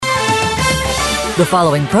The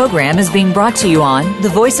following program is being brought to you on the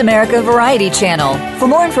Voice America Variety Channel. For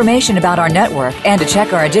more information about our network and to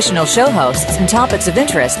check our additional show hosts and topics of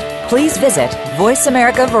interest, please visit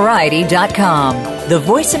voiceamericavariety.com. The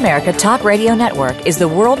Voice America Talk Radio Network is the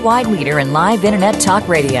worldwide leader in live Internet talk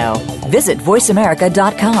radio. Visit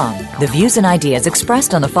voiceamerica.com. The views and ideas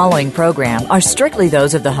expressed on the following program are strictly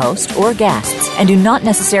those of the host or guests and do not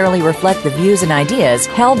necessarily reflect the views and ideas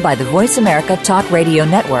held by the Voice America Talk Radio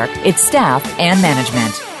Network, its staff, and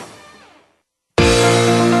management.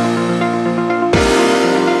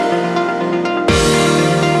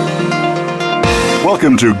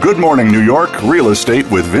 Welcome to Good Morning New York Real Estate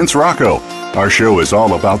with Vince Rocco. Our show is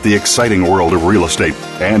all about the exciting world of real estate,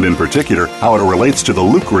 and in particular, how it relates to the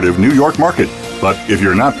lucrative New York market. But if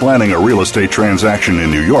you're not planning a real estate transaction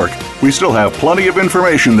in New York, we still have plenty of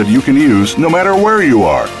information that you can use no matter where you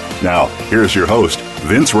are. Now, here's your host,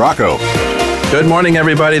 Vince Rocco. Good morning,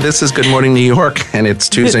 everybody. This is Good Morning New York, and it's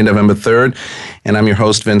Tuesday, November 3rd, and I'm your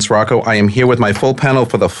host, Vince Rocco. I am here with my full panel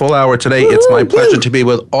for the full hour today. It's my pleasure to be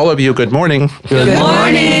with all of you. Good morning. Good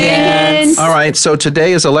morning, Vince. All right, so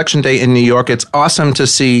today is Election Day in New York. It's awesome to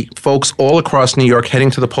see folks all across New York heading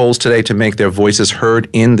to the polls today to make their voices heard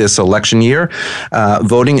in this election year.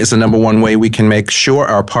 Voting is the number one way we can make sure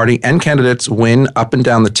our party and candidates win up and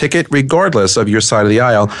down the ticket, regardless of your side of the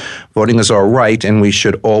aisle. Voting is our right, and we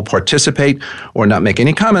should all participate or not make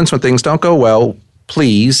any comments when things don't go well.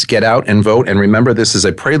 Please get out and vote. And remember, this is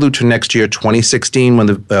a prelude to next year, 2016,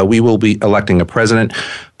 when we will be electing a president.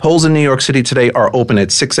 Polls in New York City today are open at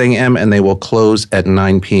 6 a.m. and they will close at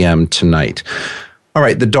 9 p.m. tonight. All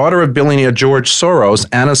right, the daughter of billionaire George Soros,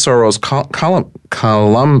 Anna Soros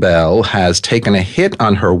Columbell, has taken a hit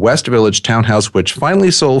on her West Village townhouse, which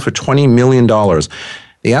finally sold for $20 million.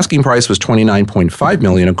 The asking price was $29.5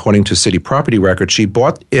 million, according to city property records. She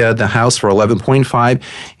bought the house for $11.5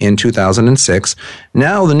 in 2006.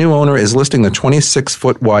 Now the new owner is listing the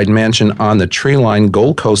 26-foot wide mansion on the tree-lined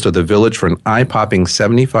Gold Coast of the village for an eye-popping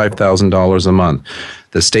 $75,000 a month.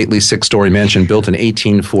 The stately six-story mansion, built in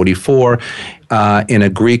 1844 in a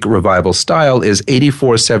Greek revival style, is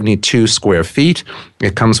 8,472 square feet.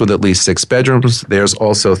 It comes with at least 6 bedrooms. There's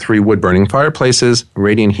also 3 wood-burning fireplaces,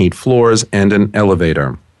 radiant heat floors, and an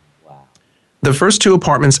elevator. The first 2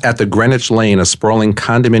 apartments at the Greenwich Lane, a sprawling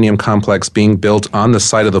condominium complex being built on the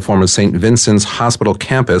site of the former St. Vincent's Hospital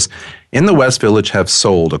campus in the West Village, have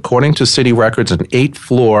sold. According to city records, an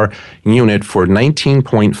 8-floor unit for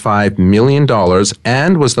 $19.5 million,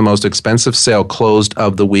 and was the most expensive sale closed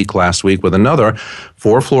of the week last week, with another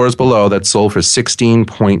 4 floors below that sold for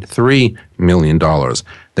 $16.3 million.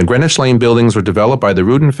 The Greenwich Lane buildings were developed by the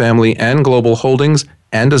Rudin family and Global Holdings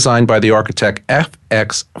and designed by the architect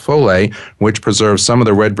F.X. Foley, which preserves some of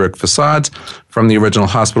the red brick facades from the original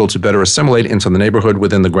hospital to better assimilate into the neighborhood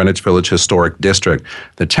within the Greenwich Village Historic District.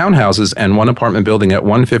 The townhouses and 1 apartment building at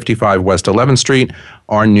 155 West 11th Street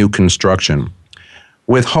are new construction.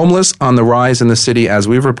 With homeless on the rise in the city, as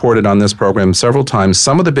we've reported on this program several times,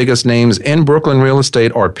 some of the biggest names in Brooklyn real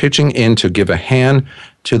estate are pitching in to give a hand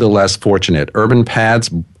to the less fortunate. Urban Pads,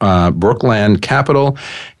 Brookland Capital,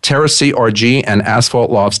 Terra CRG, and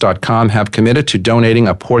AsphaltLofts.com have committed to donating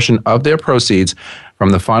a portion of their proceeds from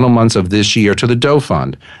the final months of this year to the Doe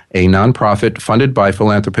Fund, a nonprofit funded by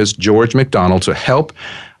philanthropist George McDonald to help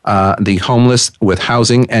the homeless with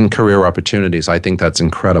housing and career opportunities. I think that's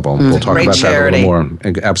incredible. We'll talk about charity. that a little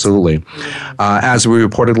more. Absolutely. As we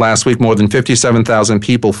reported last week, more than 57,000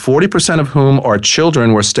 people, 40% of whom are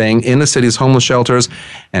children, were staying in the city's homeless shelters,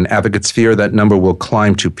 and advocates fear that number will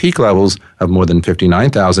climb to peak levels of more than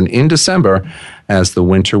 59,000 in December as the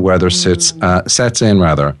winter weather sets in.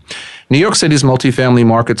 New York City's multifamily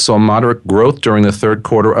market saw moderate growth during the third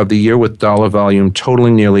quarter of the year, with dollar volume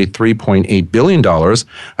totaling nearly $3.8 billion,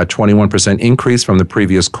 a 21% increase from the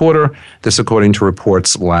previous quarter. This according to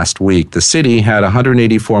reports last week. The city had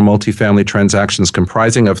 184 multifamily transactions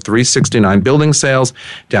comprising of 369 building sales,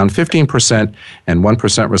 down 15% and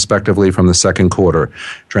 1% respectively from the second quarter.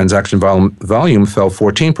 Transaction volume fell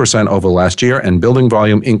 14% over last year, and building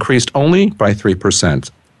volume increased only by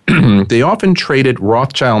 3%. The often traded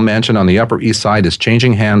Rothschild mansion on the Upper East Side is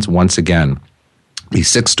changing hands once again. The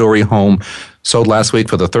 6-story home sold last week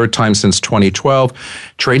for the third time since 2012,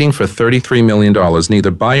 trading for $33 million.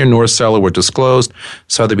 Neither buyer nor seller were disclosed.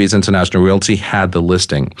 Sotheby's International Realty had the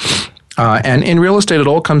listing. And in real estate, it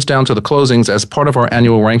all comes down to the closings. As part of our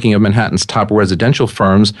annual ranking of Manhattan's top residential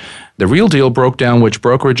firms, The Real Deal broke down which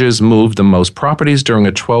brokerages moved the most properties during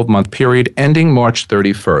a 12-month period ending March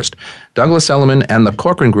 31st. Douglas Elliman and the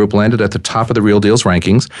Corcoran Group landed at the top of the Real Deal's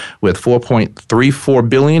rankings with $4.34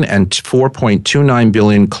 billion and $4.29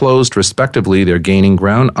 billion closed, respectively. They're gaining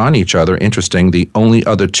ground on each other. Interesting. The only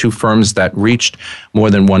other two firms that reached more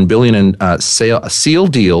than $1 billion in seal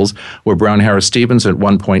deals were Brown Harris Stevens at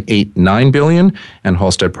 $1.89 billion and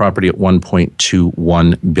Halstead Property at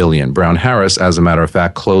 $1.21 billion. Brown Harris, as a matter of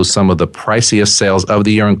fact, closed some of the priciest sales of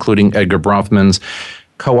the year, including Edgar Bronfman's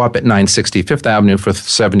Co-op at 960 Fifth Avenue for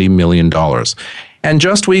 $70 million. And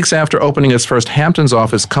just weeks after opening its first Hamptons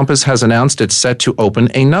office, Compass has announced it's set to open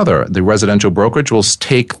another. The residential brokerage will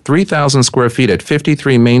take 3,000 square feet at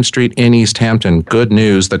 53 Main Street in East Hampton. Good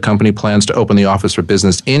news. The company plans to open the office for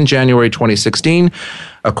business in January 2016.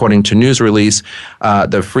 According to news release,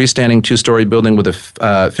 the freestanding two-story building with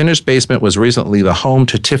a finished basement was recently the home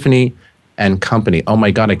to Tiffany and Company. Oh my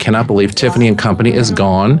God, I cannot believe Tiffany and Company is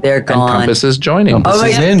gone. They're gone. And Compass is joining. Oh my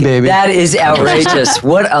God, baby. That is outrageous.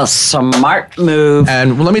 What a smart move.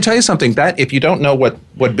 And let me tell you something, that if you don't know what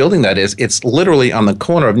building that is, it's literally on the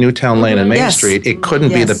corner of Newtown Lane and Main Street. It couldn't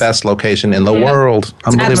be the best location in the world.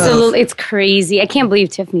 Absolutely. It's crazy. I can't believe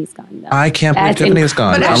Tiffany's gone, though. I can't believe Tiffany's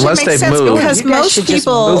gone. But unless they've moved. Because most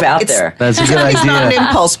people move out there. That's a good idea. It's not an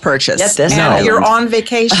impulse purchase. Yes, that's and you're on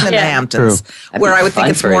vacation in the Hamptons, where I would think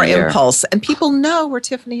it's more impulse. And people know where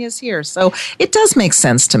Tiffany is here. So it does make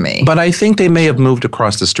sense to me. But I think they may have moved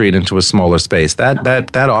across the street into a smaller space. That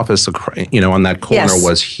office, on that corner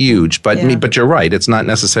was huge. But you're right. It's not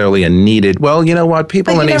necessarily a needed. Well, you know what?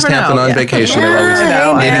 People in East Hampton on vacation, they're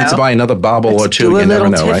always they need to buy another bauble or two. You never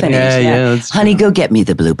know, right? Yeah. Honey, go get me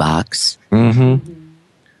the blue box. Mm-hmm.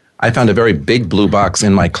 I found a very big blue box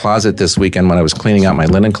in my closet this weekend when I was cleaning out my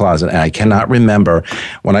linen closet, and I cannot remember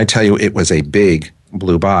when I tell you it was a big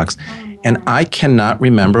blue box. And I cannot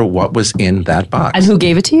remember what was in that box. And who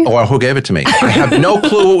gave it to you? Or who gave it to me. I have no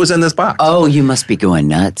clue what was in this box. Oh, you must be going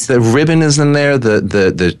nuts. The ribbon is in there,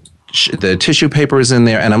 the tissue paper is in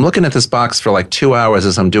there, and I'm looking at this box for like 2 hours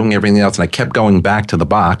as I'm doing everything else, and I kept going back to the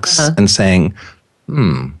box and saying,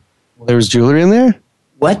 Well, there was jewelry in there?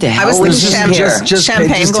 What the hell? I was thinking just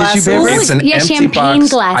champagne glasses. It's an empty champagne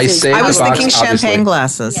box. glasses. I was thinking box, champagne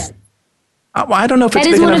glasses. Yeah. Well, I don't know if it's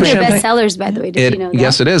That big is one enough of for their champagne. best sellers, by the way. Did you know that?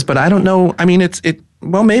 Yes, it is, but I don't know. I mean,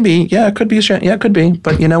 well, maybe. Yeah, it could be. Yeah, it could be.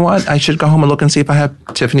 But you know what? I should go home and look and see if I have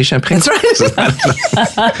Tiffany champagne. That's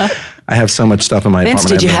right. I have so much stuff in my Vince,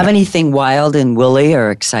 apartment. did you have anything wild and woolly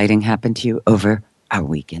or exciting happen to you over our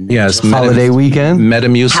weekend? Yes. Holiday weekend?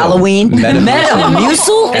 Metamucil. Halloween?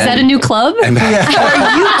 Metamucil? Is that a new club? Are you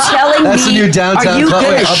telling That's me? a new downtown club.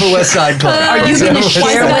 Wait, Upper West Side club. Are you going to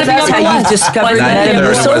share with us how you've discovered 93rd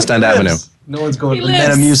Metamucil? West End Avenue. No one's going to the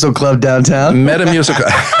Metamucil Club downtown. Metamucil.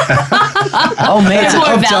 Oh, man. It's an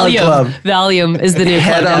uptown club. Valium is the new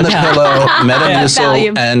Head club on the downtown. pillow.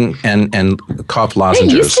 Metamucil Valium. and cough There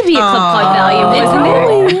lozenges. used to be a club called Valium,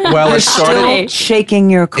 wasn't there? Well, it started. Shaking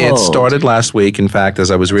your cold. It started last week. In fact, as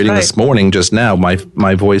I was reading this morning just now,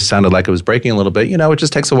 my voice sounded like it was breaking a little bit. It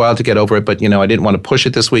just takes a while to get over it. But, I didn't want to push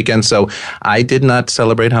it this weekend. So I did not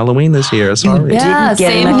celebrate Halloween this year. Sorry. Yeah,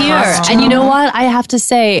 get in same a here. costume. And you know what? I have to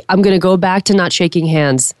say, I'm going to go back to not shaking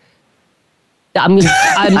hands. I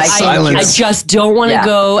just don't want to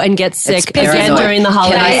go and get sick again paranoid. during the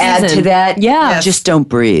holiday Can I add season. to that? Yeah. Yes. Just don't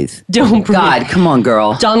breathe. Don't breathe. God, come on,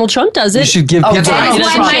 girl. Donald Trump does it. You should give people Donald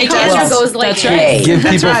That's Trump why my does. answer goes like That's this. right. give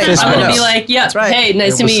people right. fist I'm going to bumps. be like, yeah, right. hey,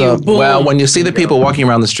 nice to what's meet you. up? Boom. Well, when you see the people walking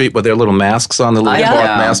around the street with their little masks on, the little Yeah. cloth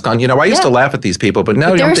mask on, I used to laugh at these people, but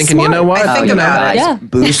now I'm they're thinking, you know what? I think you about guys, it.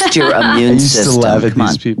 boost your I immune used to system. laugh at Come on.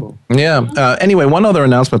 these people. Yeah. Anyway, one other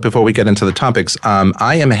announcement before we get into the topics.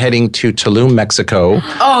 I am heading to Tulum, Mexico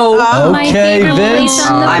My Okay, favorite Vince. place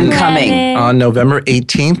on the I'm coming. planet. on November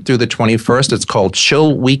 18th through the 21st. It's called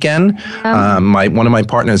Chill Weekend. One of my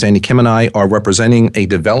partners, Andy Kim, and I are representing a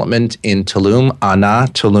development in Tulum, Ana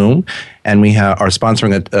Tulum, and we are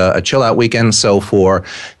sponsoring a chill out weekend. So for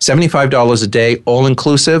 $75 a day, all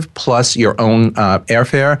inclusive, plus your own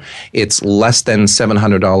airfare, it's less than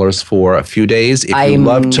 $700 for a few days. If you I'm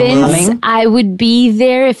love Tulum, Vince, I would be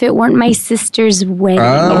there if it weren't my sister's wedding.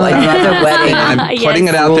 Another wedding. I'm Yes. putting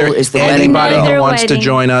it out there. Rule is the wedding Anybody bell. who Another wants to wedding.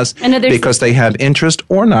 join us Another because they have interest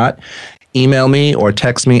or not, email me or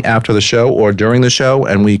text me after the show or during the show,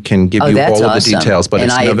 and we can give you that's all of the awesome. details. But And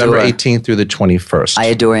it's I November adore- 18th through the 21st. I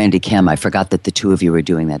adore Andy Kim. I forgot that the two of you were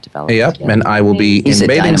doing that development. Yep, and I will be He's in a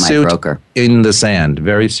bathing dynamite suit broker. in the sand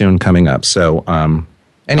very soon coming up. So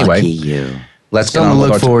anyway, Lucky you. let's get Something on to with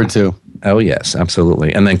look our forward to. Oh, yes,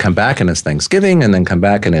 absolutely. And then come back and it's Thanksgiving, and then come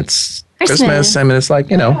back and it's Christmas. Christmas. I mean, it's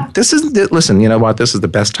like, listen, you know what? This is the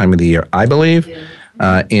best time of the year, I believe.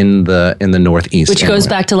 in the Northeast. Which goes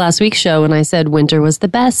back to last week's show when I said winter was the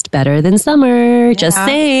best, better than summer. Just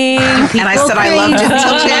saying. And I said I loved it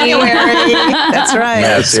until January. That's right.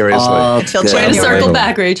 Yeah, seriously. Until Way to January. circle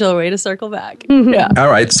back, Rachel. Way to circle back. Yeah. All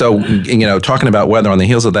right. So, talking about weather on the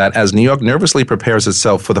heels of that, as New York nervously prepares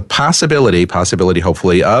itself for the possibility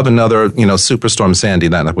hopefully, of another, superstorm Sandy,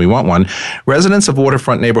 not that we want one, residents of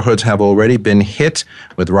waterfront neighborhoods have already been hit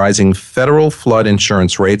with rising federal flood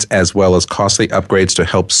insurance rates as well as costly upgrades to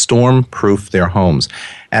help storm-proof their homes.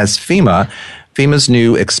 As FEMA's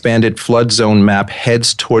new expanded flood zone map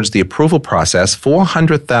heads towards the approval process,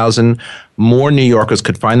 400,000 more New Yorkers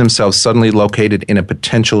could find themselves suddenly located in a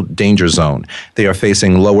potential danger zone. They are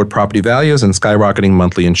facing lowered property values and skyrocketing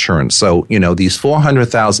monthly insurance. So, these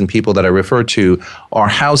 400,000 people that I refer to are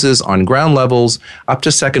houses on ground levels up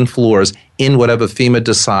to second floors in whatever FEMA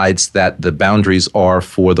decides that the boundaries are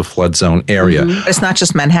for the flood zone area. Mm-hmm. It's not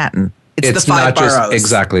just Manhattan. It's the five boroughs.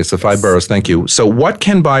 Exactly. It's the five boroughs. Thank you. So what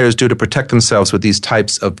can buyers do to protect themselves with these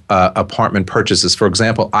types of apartment purchases? For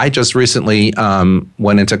example, I just recently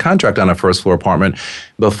went into contract on a first floor apartment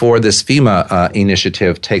before this FEMA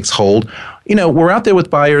initiative takes hold. We're out there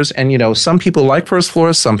with buyers and, some people like first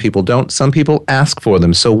floors, some people don't, some people ask for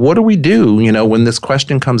them. So what do we do, when this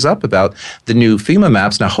question comes up about the new FEMA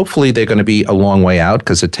maps? Now, hopefully they're going to be a long way out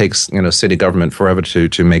because it takes, city government forever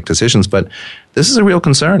to make decisions. But this is a real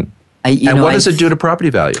concern. What does it do to property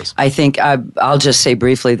values? I think I'll just say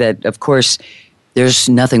briefly that, of course, there's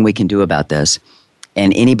nothing we can do about this.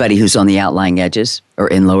 And anybody who's on the outlying edges or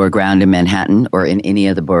in lower ground in Manhattan or in any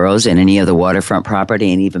of the boroughs and any of the waterfront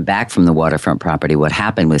property and even back from the waterfront property, what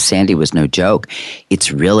happened with Sandy was no joke.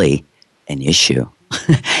 It's really an issue.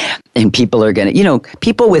 And people are going to,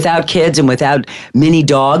 people without kids and without mini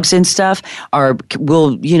dogs and stuff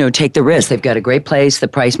will take the risk. They've got a great place. The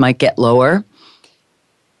price might get lower.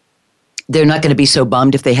 They're not going to be so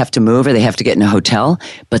bummed if they have to move or they have to get in a hotel.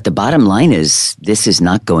 But the bottom line is this is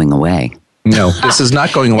not going away. No, this is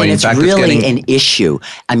not going away. And in fact, it's really an issue.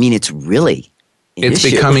 I mean, it's really an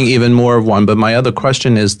issue. Becoming even more of one. But my other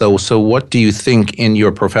question is, though, so what do you think in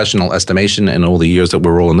your professional estimation and all the years that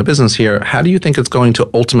we're all in the business here, how do you think it's going to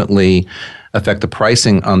ultimately affect the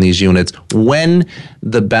pricing on these units when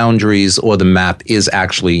the boundaries or the map is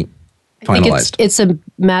actually finalized? It's a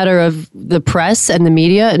matter of the press and the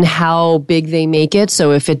media and how big they make it.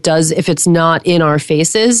 So if it's not in our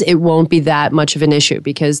faces, it won't be that much of an issue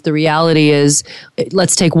because the reality is,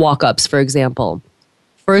 let's take walk-ups, for example.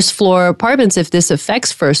 First floor apartments, if this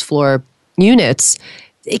affects first floor units,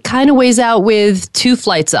 it kind of weighs out with 2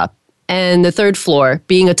 flights up. And the third floor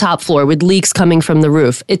being a top floor with leaks coming from the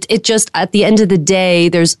roof. It just, at the end of the day,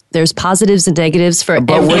 there's positives and negatives for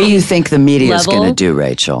But every what do you think the media is level. going to do,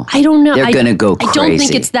 Rachel? I don't know. They're going to go crazy. I don't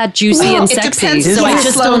think it's that juicy and sexy. So I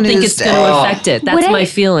just don't think it's going to affect it. That's my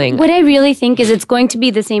feeling. What I really think is it's going to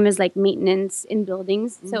be the same as like maintenance in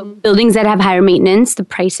buildings. So buildings that have higher maintenance, the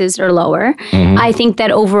prices are lower. Mm-hmm. I think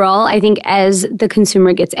that overall, as the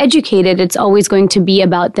consumer gets educated, it's always going to be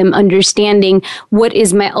about them understanding what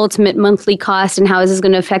is my ultimate monthly cost and how is this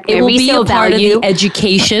going to affect my resale value. It will be a part of the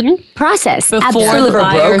education process before the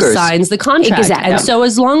buyer signs the contract. Exactly. And so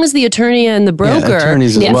as long as the attorney and the broker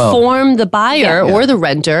inform the buyer or the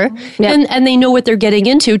renter and they know what they're getting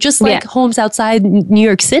into, just like homes outside New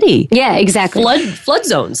York City. Yeah, exactly. Flood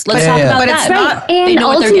zones. Let's talk about that. Right. And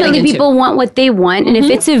ultimately people want what they want. And if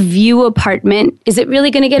it's a view apartment, is it really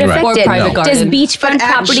going to get affected? Or private garden. Does beachfront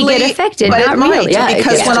property get affected? But Not it might, really.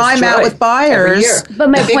 because when I'm out with buyers, but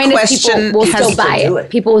my point is people will still buy it.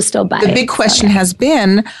 People will still buy it. The big question has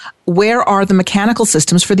been, where are the mechanical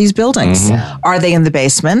systems for these buildings? Mm-hmm. Are they in the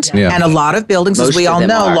basement? Yeah. And a lot of buildings, as we all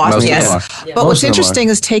know, lost. Yes. But what's interesting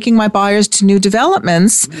is taking my buyers to new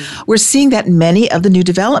developments. We're seeing that many of the new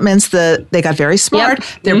developments, they got very smart. Yep.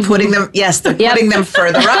 They're putting them, putting them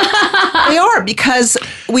further up. They are, because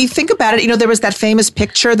we think about it. There was that famous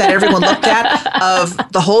picture that everyone looked at of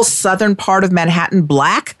the whole southern part of Manhattan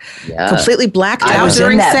black, completely blacked out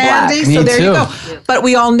during Sandy. So there you go. But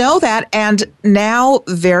we all know that, and now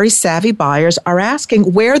very savvy buyers are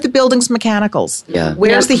asking, where are the building's mechanicals? Yeah.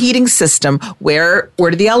 Where's the heating system? Where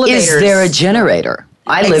do the elevators? Is there a generator?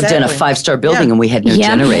 I lived in a 5-star building and we had no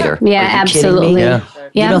generator. Yeah, absolutely.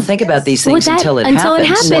 You don't think about these things until it happens. Until it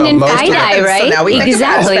happened in FIDI, right? So now we think about it,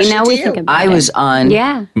 exactly. Now we especially think to about I it. was on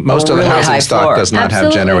Most of the really housing high stock floor. does not have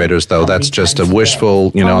Absolutely. generators, though. That's just a wishful,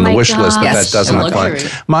 on the my wish list, but God. that doesn't Yes. apply. Luxury.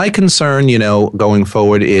 My concern, going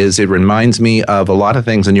forward is it reminds me of a lot of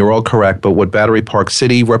things, and you're all correct, but what Battery Park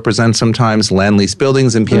City represents sometimes, land lease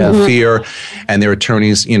buildings, and people fear, and their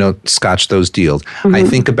attorneys, scotch those deals. I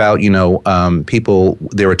think about, people,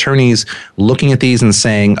 their attorneys looking at these and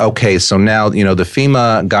saying, okay, so now, the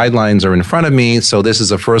FEMA guidelines are in front of me, so this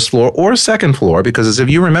is a first floor or second floor, because as if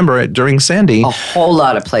you remember, during Sandy, A whole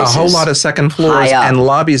lot of places. a whole lot of second floors High up. and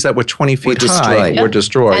lobbies that were 20 feet destroyed. high were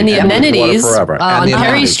destroyed. And the would water amenities forever. on And the Perry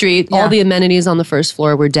amenities. Street, all the amenities on the first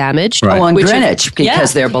floor were damaged. Right. Oh, on Which Greenwich,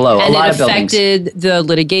 because they're below and a lot it of buildings. affected the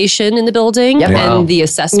litigation in the building Yep. and Wow. the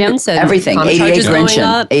assessments and Everything. common 88 charges going Greenwich,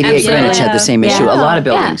 up. 88 Absolutely. Greenwich had the same issue. A lot of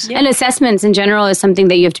buildings. Yeah. And assessments in general is something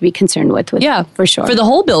that you have to be concerned with Yeah, for sure. For the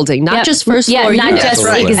whole building, not Yep. just first Yeah, floor not units. just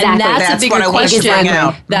Absolutely. exactly. And that's, That's a what bigger I wanted to question bring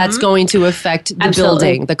out. that's going to affect the Absolutely.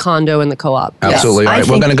 building, the condo, and the co-op. Absolutely. All I right.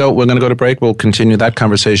 We're think- going to go to break. We'll continue that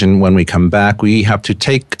conversation when we come back. We have to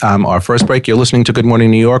take our first break. You're listening to Good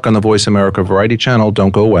Morning New York on the Voice America Variety Channel.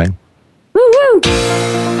 Don't go away. Woo woo.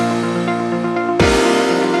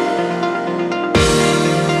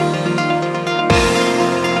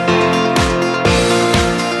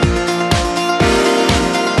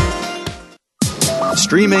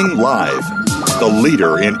 Streaming live. The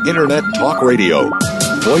leader in Internet talk radio.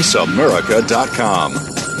 VoiceAmerica.com.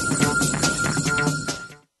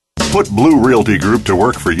 Put Blue Realty Group to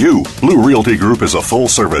work for you. Blue Realty Group is a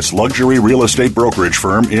full-service luxury real estate brokerage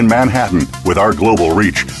firm in Manhattan. With our global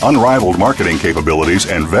reach, unrivaled marketing capabilities,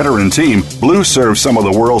 and veteran team, Blue serves some of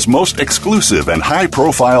the world's most exclusive and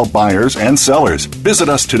high-profile buyers and sellers. Visit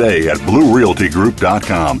us today at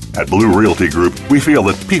BlueRealtyGroup.com. At Blue Realty Group, we feel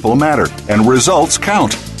that people matter and results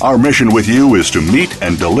count. Our mission with you is to meet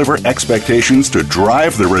and deliver expectations to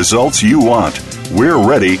drive the results you want. We're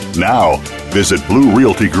ready now. Visit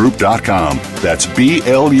BlueRealtyGroup.com. That's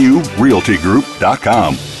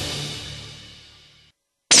BLURealtyGroup.com.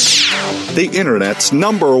 The Internet's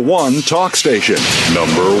number one talk station.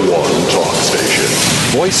 Number one talk station.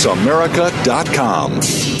 VoiceAmerica.com.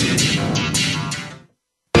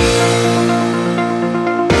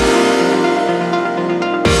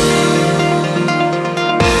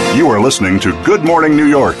 You are listening to Good Morning New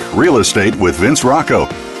York, Real Estate with Vince Rocco.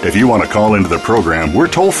 If you want to call into the program, we're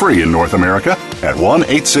toll-free in North America at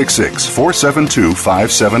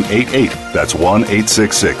 1-866-472-5788. That's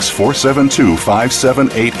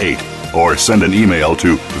 1-866-472-5788. Or send an email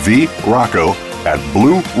to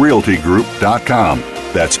vrocco@bluerealtygroup.com.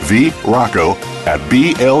 That's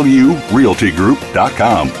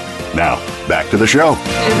vrocco@blurealtygroup.com. Now, back to the show. All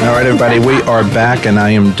right, everybody, we are back, and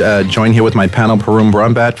I am joined here with my panel, Parul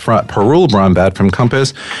Brombat from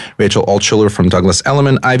Compass, Rachel Altschuler from Douglas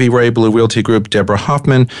Elliman, Ivy Ray, Blue Realty Group, Deborah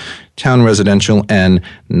Hoffman, Town Residential, and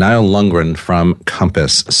Niall Lundgren from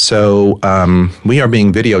Compass. So we are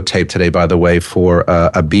being videotaped today, by the way, for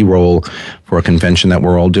a B-roll for a convention that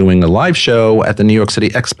we're all doing, a live show at the New York City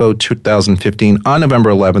Expo 2015 on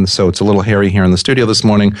November 11th, so it's a little hairy here in the studio this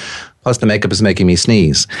morning. Plus, the makeup is making me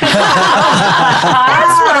sneeze. That's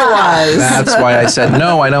what it was. That's why I said,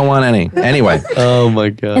 no, I don't want any. Anyway. Oh, my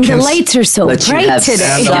God. And the lights are so But you bright have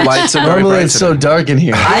today. And the lights are very Normally bright it's so today. dark in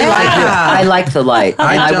here. I like the light.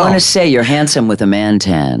 I And I don't. want to say you're handsome with a man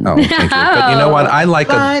tan. Oh, thank you. But you know what? I like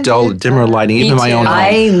a dull, dimmer lighting, even my own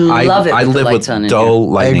home. I love it I with the live lights with on in dull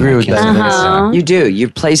lighting. agree with can't that. stand it. Uh-huh. You do. Your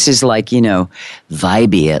place is like,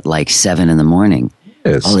 vibey at like 7 in the morning.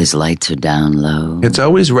 It is. All his lights are down low. It's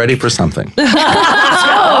always ready for something.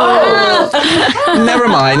 Never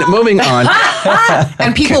mind. Moving on.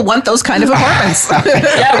 And people want those kind of apartments. And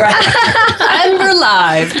we're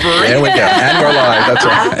live. There we go. And we're live. That's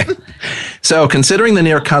right. So, considering the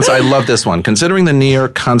near constant, I love this one. Considering the near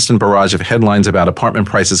constant barrage of headlines about apartment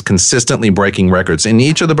prices consistently breaking records in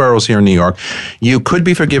each of the boroughs here in New York, you could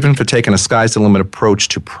be forgiven for taking a sky's the limit approach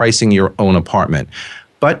to pricing your own apartment.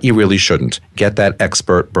 But you really shouldn't. Get that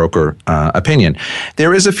expert broker opinion.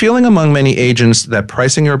 There is a feeling among many agents that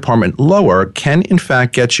pricing your apartment lower can, in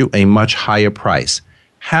fact, get you a much higher price.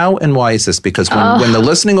 How and why is this? Because when the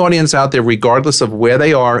listening audience out there, regardless of where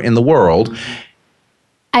they are in the world,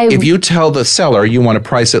 If you tell the seller you want to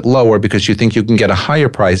price it lower because you think you can get a higher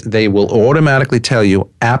price, they will automatically tell you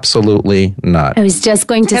absolutely not. I was just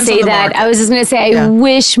going to say that. I was just going to say, I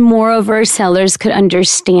wish more of our sellers could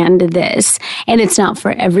understand this. And it's not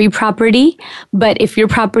for every property, but if your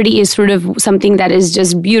property is sort of something that is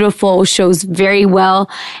just beautiful, shows very well,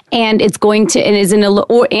 and it's going to, and is in a,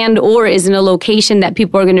 or is in a location that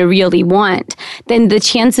people are going to really want, then the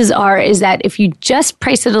chances are is that if you just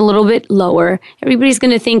price it a little bit lower, everybody's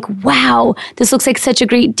going to think, wow, this looks like such a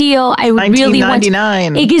great deal. I really want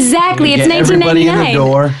to. Exactly. It's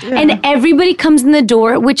 $19.99. And everybody comes in the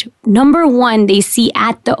door, which number one, they see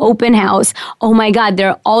at the open house, oh my God,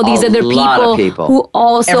 there are all these other people who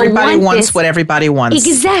also everybody wants this. What everybody wants.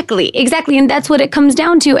 Exactly. And that's what it comes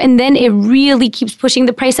down to. And then it really keeps pushing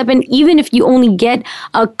the price up. And even if you only get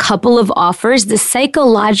a couple of offers, the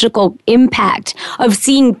psychological impact of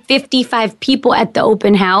seeing 55 people at the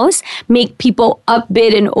open house make people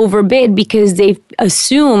upbid and overbid because they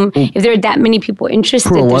assume if there are that many people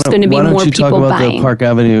interested, there's going to be more people buying. Why don't you talk about the Park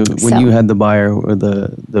Avenue when you had the buyer or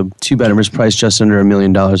the 2-bedroom was priced just under $1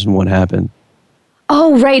 million and what happened?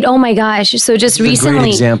 Oh, right. Oh my gosh. So just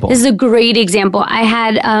recently, this is a great example.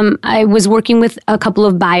 I was working with a couple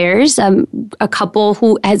of buyers, a couple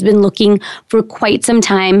who has been looking for quite some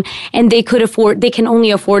time, and they can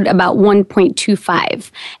only afford about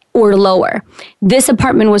 1.25 or lower. This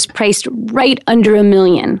apartment was priced right under $1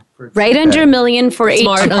 million. Right under $1 million for a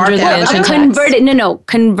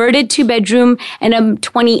converted 2-bedroom and a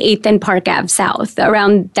 28th and Park Ave South,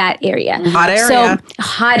 around that area. Hot area. So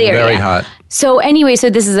hot area. Very hot. So anyway, so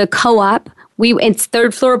this is a co-op. It's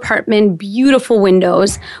 3rd floor apartment, beautiful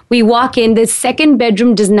windows. We walk in, the second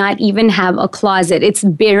bedroom does not even have a closet. It's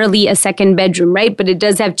barely a second bedroom, right? But it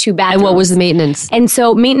does have 2 bathrooms. And what was the maintenance? And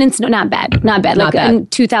so maintenance, not bad. Like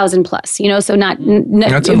 2,000 plus, so not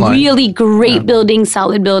really great building,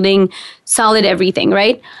 solid everything,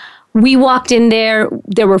 right? We walked in there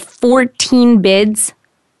were 14 bids.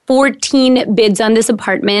 14 bids on this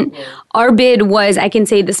apartment. Our bid was, I can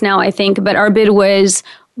say this now, I think, but our bid was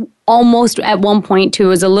almost at 1.2. It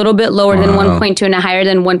was a little bit lower than 1.2 and higher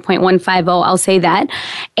than 1.150. I'll say that.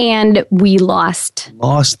 And we lost.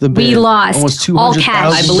 Lost the bid. We lost. Almost all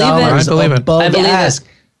cash. I believe it.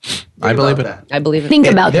 I believe it. I believe it. Think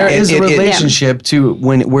about that. There is a relationship to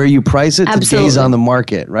where you price it to days on the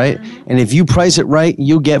market, right? And if you price it right,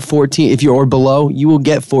 you'll get 14. If you're below, you will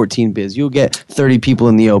get 14 bids. You'll get 30 people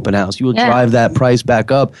in the open house. You will drive that price back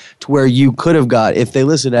up to where you could have got if they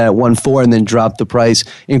listed at 1.4 and then dropped the price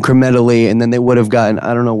incrementally, and then they would have gotten,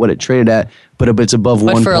 I don't know what it traded at, but it's above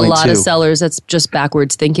 1.2. But for a lot of sellers, that's just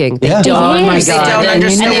backwards thinking. They don't. Oh my God. They don't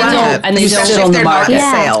understand. And they don't sit on the market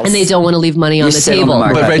sales. And they don't want to leave money on the table.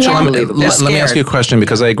 But Rachel, let me ask you a question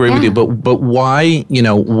because I agree with you. But why,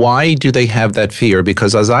 why do they have that fear?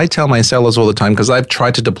 Because as I tell my sellers all the time, because I've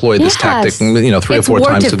tried to deploy this tactic, 3 or 4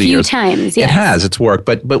 times through the years. Times, It has. It's worked.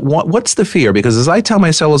 But what's the fear? Because as I tell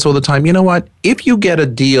my sellers all the time, you know what? If you get a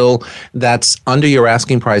deal that's under your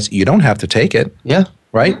asking price, you don't have to take it. Yeah.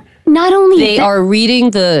 Right? Not only they are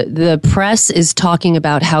reading the press is talking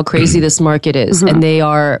about how crazy this market is, and they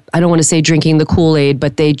are, I don't want to say drinking the Kool-Aid,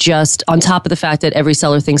 but they just, on top of the fact that every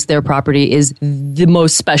seller thinks their property is the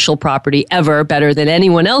most special property ever, better than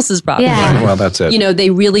anyone else's property. Yeah. Well, that's it.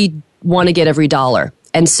 They really want to get every dollar.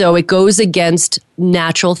 And so it goes against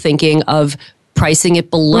natural thinking of pricing it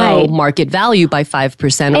below market value by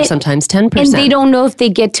 5% or sometimes 10%. And they don't know if they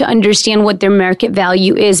get to understand what their market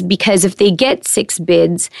value is, because if they get 6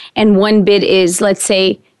 bids and one bid is, let's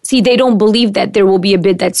say, they don't believe that there will be a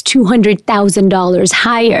bid that's $200,000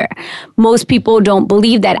 higher. Most people don't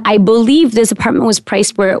believe that. I believe this apartment was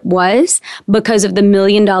priced where it was because of the $1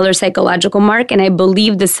 million psychological mark, and I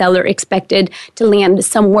believe the seller expected to land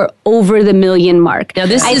somewhere over the $1 million mark. Now,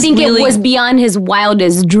 I think it was beyond his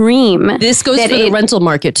wildest dream. This goes for the rental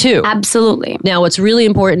market too. Absolutely. Now, what's really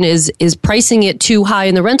important is pricing it too high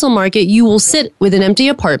in the rental market. You will sit with an empty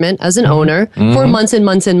apartment as an owner for months and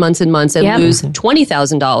months and months and months and lose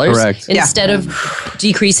 $20,000. Correct. Instead of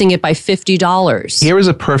decreasing it by $50. Here is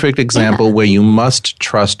a perfect example where you must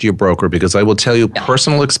trust your broker, because I will tell you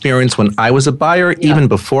personal experience when I was a buyer, even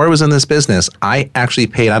before I was in this business, I actually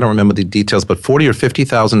paid, I don't remember the details, but $40,000 or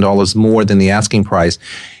 $50,000 more than the asking price.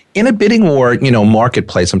 In a bidding war,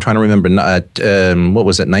 marketplace, I'm trying to remember, what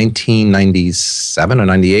was it, 1997 or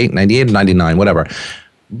 98 or 99, whatever.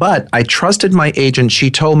 But I trusted my agent. She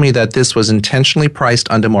told me that this was intentionally priced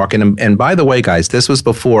under market. And by the way, guys, this was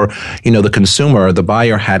before, the consumer, the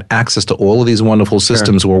buyer, had access to all of these wonderful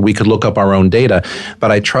systems where we could look up our own data.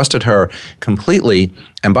 But I trusted her completely.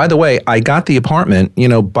 And by the way, I got the apartment,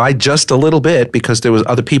 by just a little bit because there was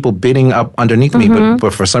other people bidding up underneath me.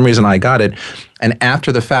 But for some reason, I got it. And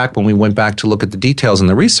after the fact, when we went back to look at the details and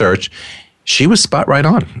the research, she was spot right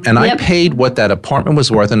on. And I paid what that apartment was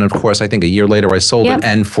worth. And of course, I think a year later I sold it,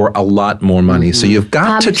 and for a lot more money. So you've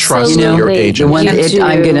got to trust your agent.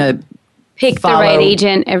 I'm going to pick the right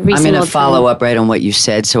agent every single time. I'm going to follow up right on what you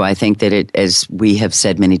said. So I think that as we have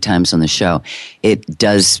said many times on the show,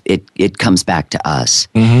 it comes back to us.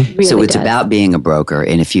 Really so it's does. about being a broker.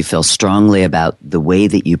 And if you feel strongly about the way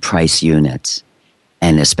that you price units,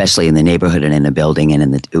 and especially in the neighborhood and in the building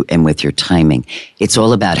and with your timing, it's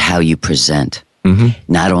all about how you present.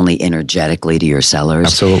 Not only energetically to your sellers,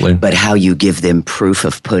 absolutely, but how you give them proof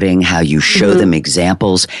of pudding, how you show them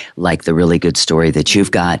examples like the really good story that you've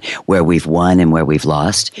got where we've won and where we've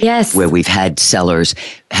lost. Yes. Where we've had sellers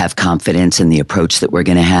have confidence in the approach that we're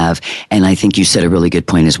going to have. And I think you said a really good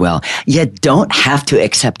point as well. You don't have to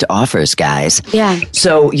accept offers, guys. Yeah.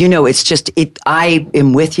 So, it's just, I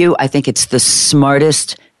am with you. I think it's the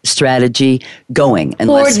smartest strategy going. For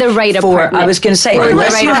the right apartment. I was going to say,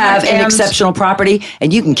 unless you have an exceptional property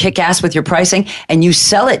and you can kick ass with your pricing and you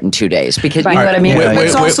sell it in 2 days. Because you know what I mean?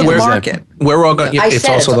 It's also the market. We're all going. It's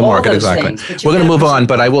also the market, exactly. We're going to move on,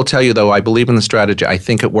 but I will tell you though, I believe in the strategy. I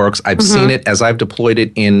think it works. I've seen it as I've deployed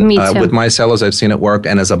it in with my sellers. I've seen it work,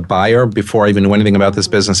 and as a buyer, before I even knew anything about this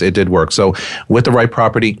business, it did work. So with the right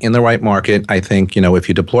property in the right market, I think if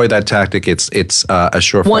you deploy that tactic, it's a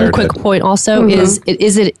surefire. One quick point also is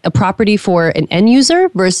it a property for an end user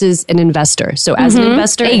versus an investor? So as an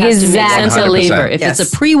investor, it has to make sense of labor. If it's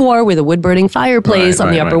a pre-war with a wood-burning fireplace on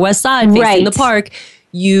the Upper West Side facing the park,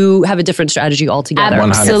 you have a different strategy altogether.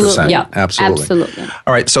 100%. Yeah, absolutely.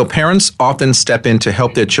 All right. So parents often step in to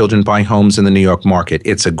help their children buy homes in the New York market.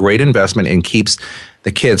 It's a great investment and keeps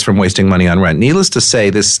the kids from wasting money on rent. Needless to say,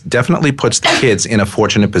 this definitely puts the kids in a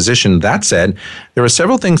fortunate position. That said, there are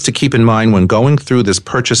several things to keep in mind when going through this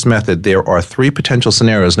purchase method. There are 3 potential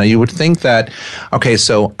scenarios. Now, you would think that, okay,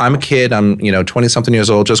 so I'm a kid, I'm 20-something years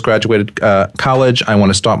old, just graduated college, I want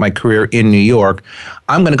to start my career in New York.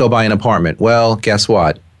 I'm going to go buy an apartment. Well, guess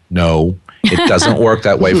what? No. It doesn't work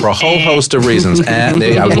that way for a whole host of reasons. And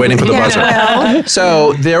I was waiting for the buzzer.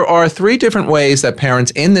 So there are 3 different ways that parents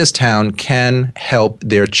in this town can help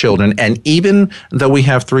their children. And even though we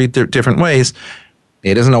have 3 different ways,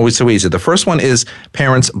 it isn't always so easy. The first one is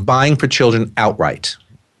parents buying for children outright.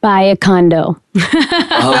 Buy a condo.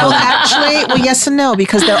 Well, actually, yes and no,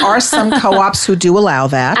 because there are some co-ops who do allow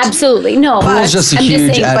that. Absolutely, no. But just a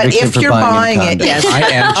huge advocate but if you're buying it, yes,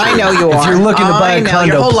 I know you are. If you're looking to buy a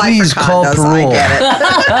condo, please call Parole.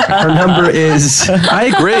 Her number is. I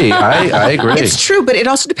agree. I agree. It's true, but it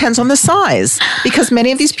also depends on the size, because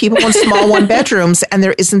many of these people want small 1-bedrooms, and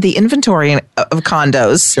there isn't the inventory of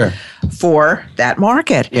condos for that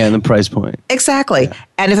market. Yeah, and the price point. Exactly. Yeah.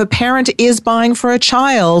 And if a parent is buying for a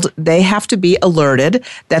child, they have to be alerted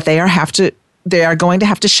that they are going to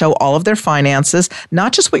have to show all of their finances,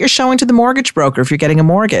 not just what you're showing to the mortgage broker if you're getting a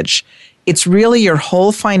mortgage. It's really your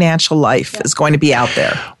whole financial life is going to be out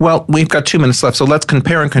there. Well, we've got 2 minutes left, so let's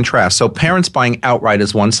compare and contrast. So parents buying outright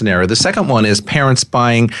is one scenario. The second one is parents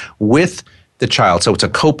buying with the child. So it's a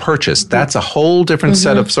co-purchase. That's a whole different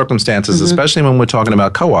set of circumstances, especially when we're talking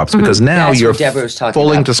about co-ops, because now you're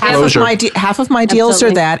full disclosure. Half of my deals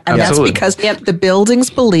are that, and that's because the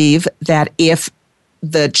buildings believe that if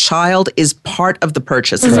the child is part of the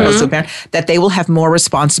purchase as opposed to a parent, that they will have more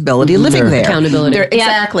responsibility living there. Accountability.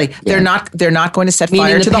 Exactly. They're not going to set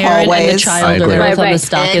fire to the hallways. And the child are both on the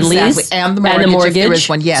stock and lease. And the mortgage. If there is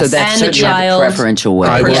one, yes. So that's and the child. Preferential way.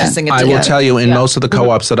 I will tell you, in most of the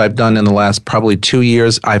co-ops that I've done in the last probably 2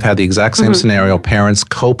 years, I've had the exact same scenario, parents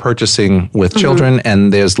co-purchasing with children,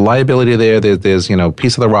 and there's liability there. There's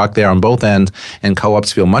piece of the rock there on both ends, and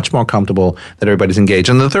co-ops feel much more comfortable that everybody's engaged.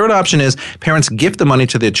 And the third option is parents gift the money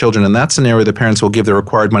to their children. In that scenario, the parents will give the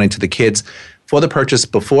required money to the kids for the purchase,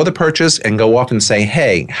 before the purchase, and go off and say,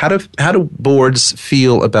 hey, how do boards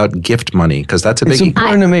feel about gift money? Because that's a biggie. It's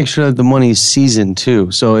important to make sure that the money's seasoned too.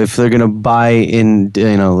 So if they're going to buy in,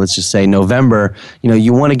 let's just say November,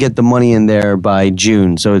 you want to get the money in there by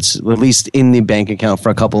June. So it's at least in the bank account for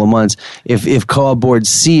a couple of months. If co-op boards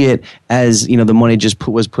see it as the money just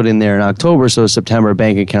was put in there in October, so September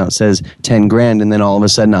bank account says 10 grand, and then all of a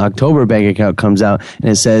sudden October bank account comes out and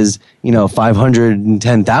it says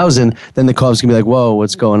 510,000, then the co-op's gonna be like, whoa,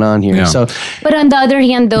 what's going on here? Yeah. So, but on the other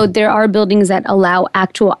hand, though, there are buildings that allow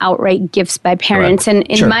actual outright gifts by parents, and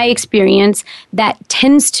in my experience, that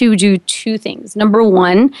tends to do two things. Number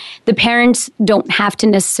one, the parents don't have to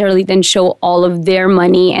necessarily then show all of their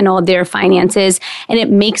money and all their finances, and it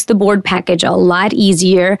makes the board package a lot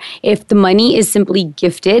easier if the money is simply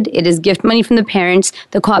gifted. It is gift money from the parents.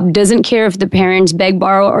 The co-op doesn't care if the parents beg,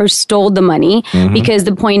 borrow, or stole the money, because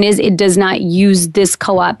the point is it does not use this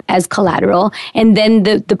co-op as collateral. And then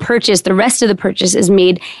the rest of the purchase is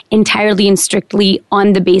made entirely and strictly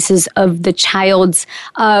on the basis of the child's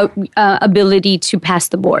ability to pass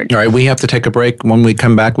the board. All right, we have to take a break. When we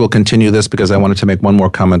come back, we'll continue this because I wanted to make one more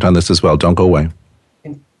comment on this as well. Don't go away.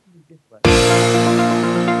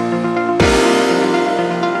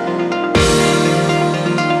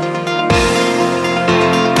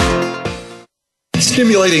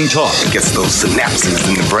 Stimulating talk. It gets those synapses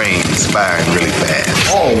in the brain firing really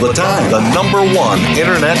fast. All the time. The #1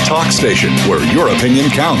 internet talk station where your opinion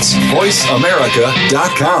counts.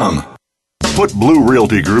 VoiceAmerica.com. Put Blue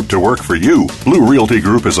Realty Group to work for you. Blue Realty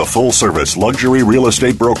Group is a full-service luxury real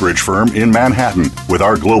estate brokerage firm in Manhattan. With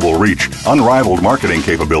our global reach, unrivaled marketing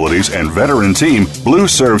capabilities, and veteran team, Blue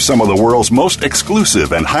serves some of the world's most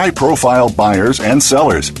exclusive and high-profile buyers and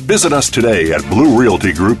sellers. Visit us today at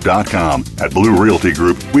BlueRealtyGroup.com. At Blue Realty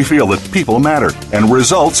Group, we feel that people matter and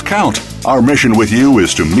results count. Our mission with you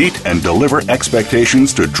is to meet and deliver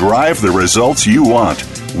expectations to drive the results you want.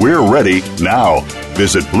 We're ready now.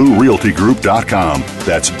 Visit BlueRealtyGroup.com.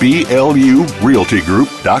 That's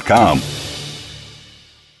BLURealtyGroup.com.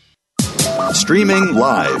 Streaming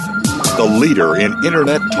live. The leader in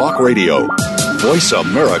Internet talk radio.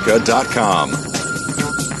 VoiceAmerica.com.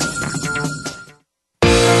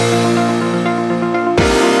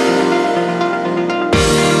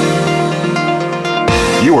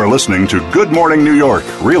 You are listening to Good Morning New York,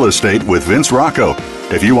 Real Estate with Vince Rocco.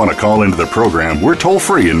 If you want to call into the program, we're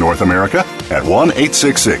toll-free in North America at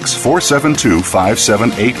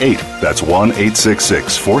 1-866-472-5788. That's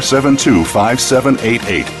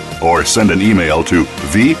 1-866-472-5788. Or send an email to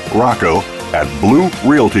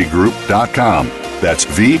vrocco@bluerealtygroup.com. That's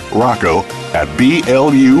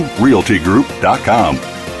vrocco@blurealtygroup.com.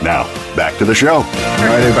 Now, back to the show. All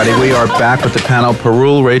right, everybody, we are back with the panel.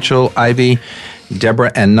 Parul, Rachel, Ivy,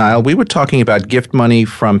 Deborah, and Niall. We were talking about gift money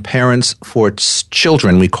from parents for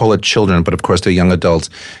children. We call it children, but of course they're young adults.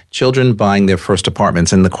 Children buying their first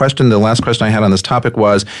apartments. And the last question I had on this topic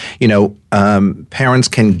was, parents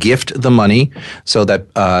can gift the money so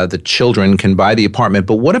that the children can buy the apartment.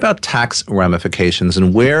 But what about tax ramifications?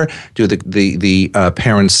 And where do the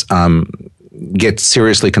parents get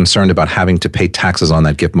seriously concerned about having to pay taxes on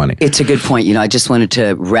that gift money? It's a good point. I just wanted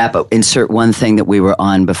to insert one thing that we were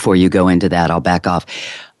on before you go into that. I'll back off.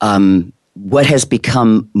 What has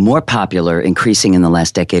become more popular, increasing in the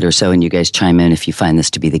last decade or so, and you guys chime in if you find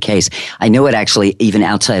this to be the case. I know it actually, even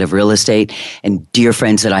outside of real estate, and dear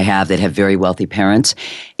friends that I have that have very wealthy parents,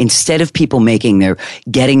 instead of people getting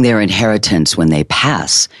their inheritance when they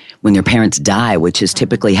pass, when their parents die, which is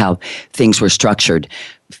typically how things were structured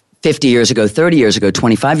 50 years ago, 30 years ago,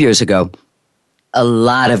 25 years ago, a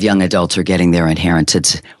lot of young adults are getting their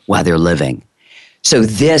inheritance while they're living. So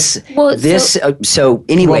this kind of thing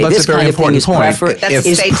is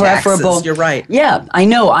preferable. You're right. Yeah, I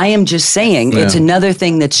know. I am just saying it's another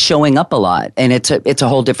thing that's showing up a lot, and it's a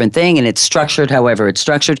whole different thing, and it's structured however it's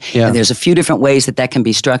structured. Yeah. And there's a few different ways that can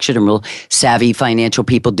be structured, and real savvy financial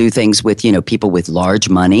people do things with people with large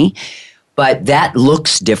money, but that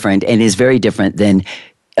looks different and is very different than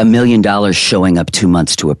 $1 million showing up 2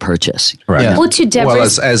 months to a purchase. Right. Yeah. Well,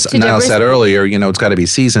 as Niall said earlier, it's got to be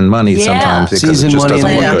seasoned money sometimes because seasoned it just money.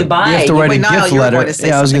 doesn't look good. You have to write a gift letter.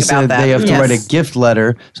 I was going to say they have to write a gift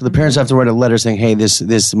letter. So the parents have to write a letter saying, "Hey,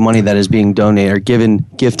 this money that is being donated or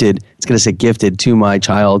gifted. It's going to say gifted to my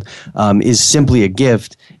child is simply a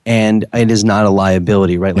gift." And it is not a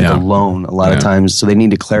liability, right? Like a loan a lot of times. So they need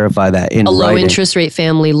to clarify that in writing. A low interest rate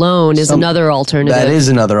family loan is another alternative. That is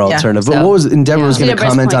another alternative. But what was Deborah was going to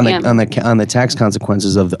comment on the tax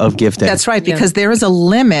consequences of gifting. That's right, because there is a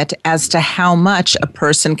limit as to how much a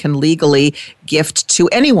person can legally gift to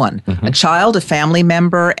anyone, a child, a family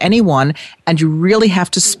member, anyone, and you really have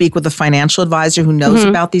to speak with a financial advisor who knows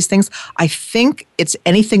about these things. I think it's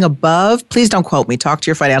anything above, please don't quote me, talk to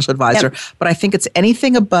your financial advisor, but I think it's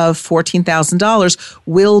anything above $14,000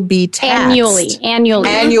 will be taxed. Annually. On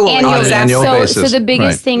an annual basis. So the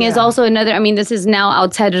biggest thing is also another, I mean, this is now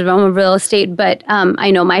outside of the realm of real estate, but I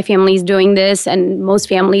know my family's doing this and most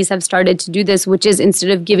families have started to do this, which is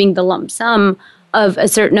instead of giving the lump sum of a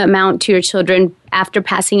certain amount to your children after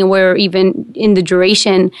passing away or even in the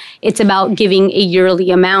duration, it's about giving a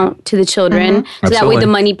yearly amount to the children. So that way the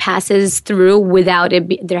money passes through without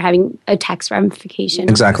they're having a tax ramification.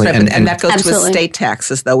 Exactly. And that goes to estate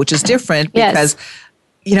taxes, though, which is different because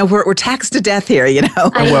we're taxed to death here, you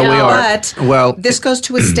know. I know. We are. But this goes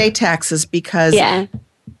to estate taxes because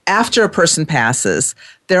after a person passes,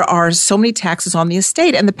 there are so many taxes on the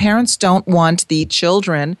estate, and the parents don't want the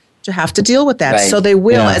children to have to deal with that. Right. So they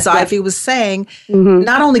will, as Ivy was saying,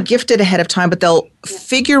 not only gift it ahead of time, but they'll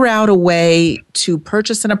figure out a way to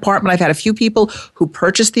purchase an apartment. I've had a few people who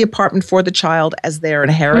purchased the apartment for the child as their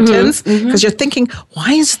inheritance because you're thinking,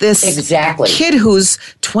 why is this kid who's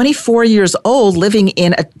 24 years old living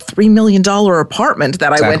in a $3 million apartment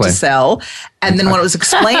that I went to sell? And then when it was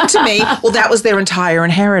explained to me, well, that was their entire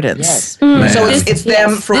inheritance. So it's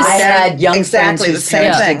them for I had young friends who the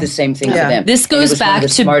same thing. the same thing for them. This goes back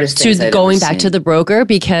to going back to the broker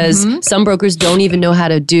because some brokers don't even know how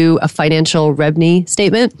to do a financial revenue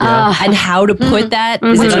statement and how to put that.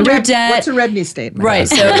 Is it under debt? What's a revenue statement? Right.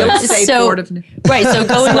 So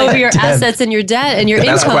going over your assets and your debt and your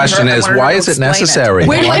income. The question is, why is it necessary?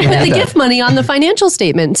 Where do I put the gift money on the financial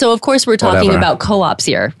statement? So of course we're talking about co-ops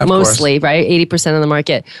here, mostly, right? 80% of the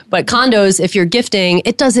market. But condos, if you're gifting,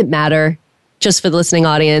 it doesn't matter. Just for the listening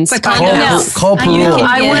audience. Call Peru.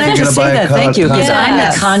 I wanted to say that. Thank you. Because I'm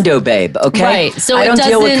a condo babe, okay? Right. So I don't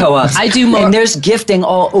deal with co-ops. I do more. And there's gifting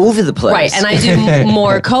all over the place. Right. And I do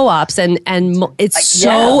more co-ops. And it's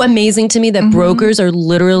so amazing to me that brokers are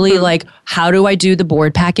literally like, how do I do the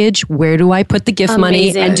board package? Where do I put the gift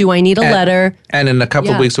money? And do I need a letter? And in a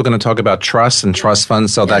couple of weeks, we're going to talk about trusts and trust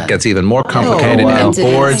funds. So that gets even more complicated. And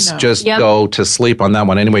boards just go to sleep on that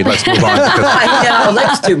one. Anyway, let's move on.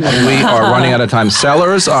 Let's do more. We are running out of time.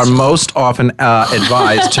 Sellers are most often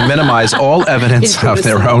advised to minimize all evidence of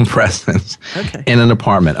their own presence in an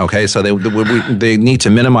apartment. Okay, so they need to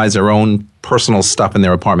minimize their own personal stuff in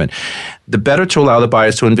their apartment. The better to allow the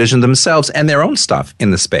buyers to envision themselves and their own stuff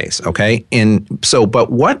in the space. Okay,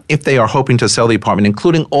 but what if they are hoping to sell the apartment,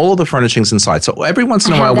 including all of the furnishings inside? So every once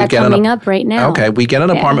in a while, we get coming up right now. Okay, we get an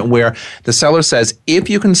apartment where the seller says, if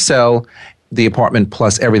you can sell the apartment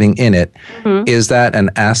plus everything in it, is that an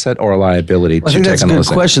asset or a liability? I think that's a good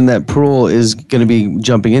question that Pearl is going to be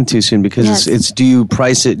jumping into soon because it's do you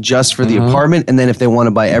price it just for the apartment, and then if they want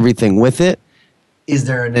to buy everything with it, is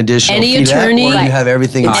there an additional fee or do you have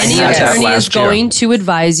everything? Any attorney is going to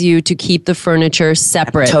advise you to keep the furniture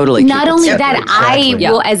separate. Totally. Not only that, I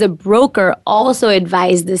will, as a broker, also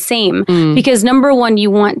advise the same. Because number one,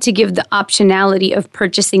 you want to give the optionality of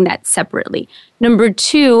purchasing that separately. Number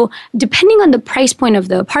two, depending on the price point of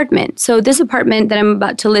the apartment. So this apartment that I'm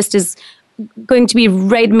about to list is going to be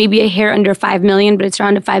right maybe a hair under $5 million, but it's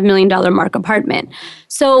around a $5 million mark apartment.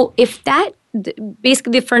 So if that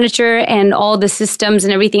basically the furniture and all the systems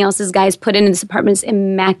and everything else this guy's put in this apartment is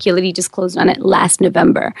immaculate. He just closed on it last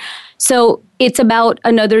November. So it's about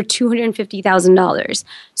another $250,000.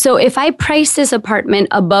 So if I price this apartment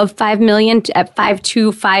above $5 million at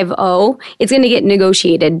 $5,250, it's going to get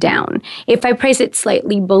negotiated down. If I price it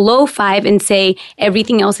slightly below $5 and say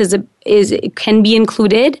everything else can be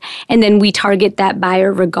included, and then we target that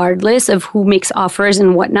buyer regardless of who makes offers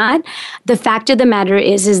and whatnot, the fact of the matter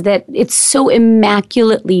is that it's so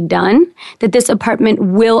immaculately done that this apartment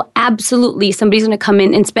will absolutely, somebody's going to come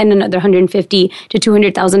in and spend another $150,000 to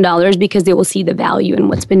 $200,000 because they will see the value in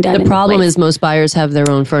what's been done. The problem is most buyers have their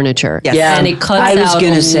own furniture. Yes. Yeah. And it cuts out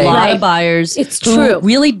a lot of buyers who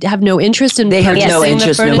really have no interest in They have no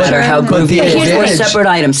interest no matter how groovy it is. Here's a separate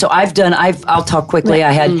item. So I'll talk quickly.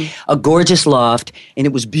 I had a gorgeous loft and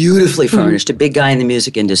it was beautifully furnished, a big guy in the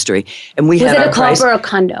music industry. And we had our price. Was it a club or a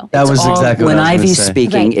condo? That was exactly what I was Ivy's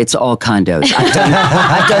speaking, it's all condos.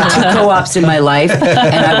 I've done 2 co-ops in my life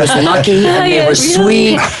and I was lucky and they were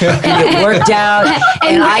sweet and it worked out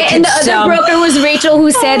and I could sell broker was Rachel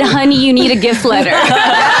who said, honey, you need a gift letter.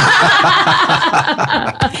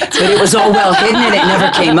 But it was all well hidden and it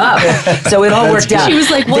never came up. So it all worked out. She was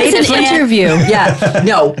like, what's an interview? Yeah.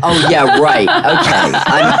 No. Oh, yeah, right. Okay.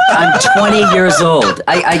 I'm 20 years old.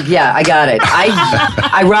 I got it.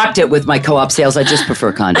 I rocked it with my co-op sales. I just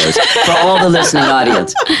prefer condos for all the listening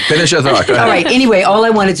audience. Finish your thought. Go ahead. All right. Anyway, all I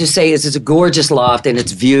wanted to say is it's a gorgeous loft and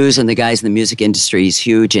its views, and the guys in the music industry is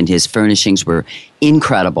huge, and his furnishings were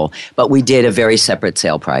incredible. But we did a very separate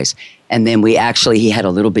sale price. And then he had a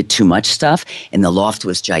little bit too much stuff, and the loft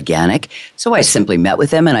was gigantic. So I simply met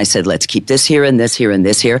with him and I said, let's keep this here and this here and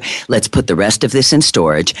this here. Let's put the rest of this in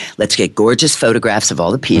storage. Let's get gorgeous photographs of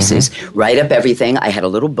all the pieces, write up everything. I had a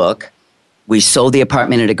little book. We sold the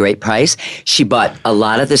apartment at a great price. She bought a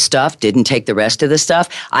lot of the stuff, didn't take the rest of the stuff.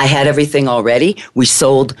 I had everything already. We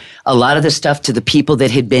sold a lot of the stuff to the people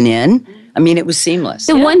that had been in. I mean, it was seamless.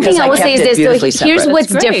 The one thing I will say is this, though. Here's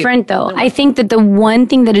what's different, though. I think that the one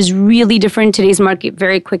thing that is really different in today's market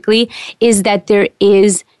very quickly is that there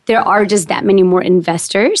are just that many more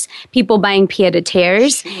investors, people buying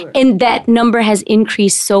pied-à-terres, and that number has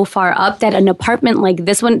increased so far up that an apartment like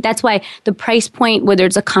this one, that's why the price point, whether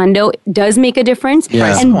it's a condo, does make a difference.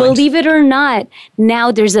 Yeah. And believe it or not,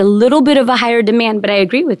 now there's a little bit of a higher demand, but I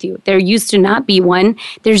agree with you. There used to not be one.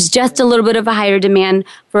 There's just a little bit of a higher demand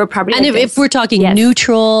for a property and like if we're talking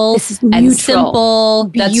neutral and simple,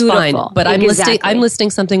 that's fine. But I'm listing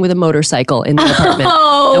something with a motorcycle in the apartment.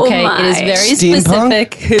 Okay, it is very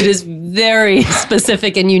specific. It is very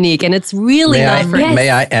specific and unique, and it's really not for May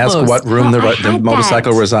I ask what room the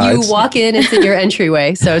motorcycle resides? You walk in, it's in your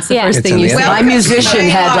entryway, so it's the first thing you see. My musician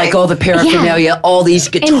had like all the paraphernalia, all these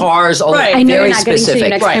guitars, all I know very you're not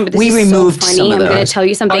specific. But we removed some of those. I'm going to tell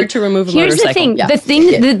you something. Hard to remove a Here's motorcycle. the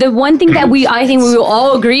thing. The one thing that I think we will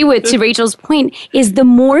all agree with, to Rachel's point, is the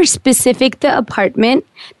more specific the apartment,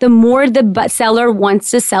 the more the seller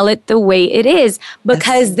wants to sell it the way it is,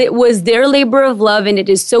 because it was their labor of love and it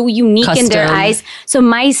is so unique in their eyes. So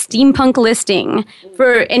my steampunk listing,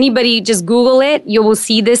 for anybody, just Google it. You will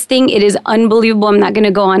see this thing. It is unbelievable. I'm not going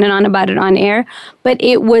to go on and on about it on air, but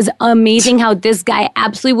it was amazing how this guy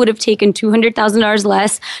absolutely would have taken $200,000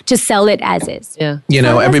 less to sell it as is. Yeah. You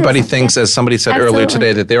know, everybody thinks, as somebody said earlier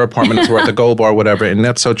today, that their apartment is worth a gold bar or whatever, and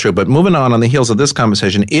that's so true. But moving on the heels of this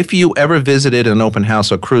conversation, if you ever visited an open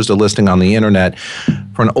house or cruised a listing on the internet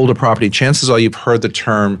for an older property, chances are you've heard the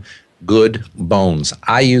term good bones.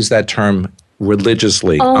 I use that term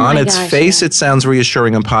religiously. On its face, it sounds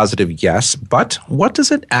reassuring and positive, yes, but what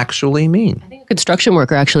does it actually mean? I think a construction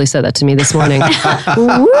worker actually said that to me this morning.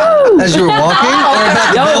 As you were walking?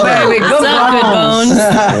 Good bones.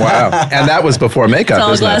 Wow. And that was before makeup,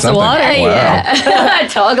 Tall isn't glass that of something? water. Wow. Yeah.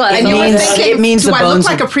 Tall glass of water. It means Do the I bones.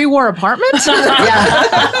 look like a pre-war apartment?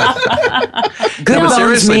 Good bones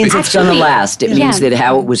seriously, means it's going to last. It means that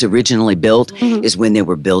how it was originally built is when they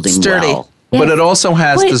were building Sturdy. well. But it also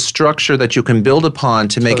has the structure that you can build upon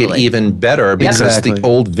to make it even better because the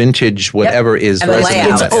old vintage whatever is And the resident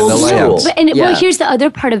layout. and Old the layouts. school. Well, here's the other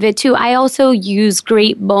part of it too. I also use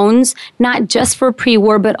great bones, not just for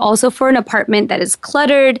pre-war, but also for an apartment that is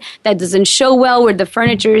cluttered, that doesn't show well, where the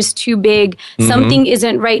furniture is too big, something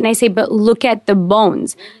isn't right. And I say, but look at the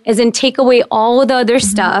bones, as in take away all the other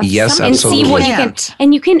stuff Yes, and absolutely. see what you can.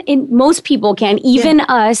 And you can, most people can, even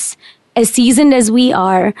us, as seasoned as we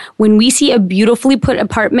are, when we see a beautifully put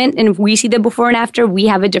apartment and if we see the before and after, we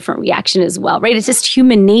have a different reaction as well, right? It's just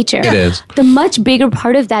human nature. It is. The much bigger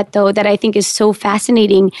part of that, though, that I think is so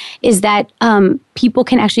fascinating is that people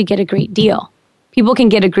can actually get a great deal. People can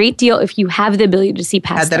get a great deal if you have the ability to see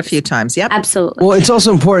past Had that a this. few times. Yep. Absolutely. Well, it's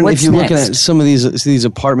also important What's if you're looking next? at some of these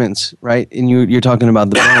apartments, right? And you're talking about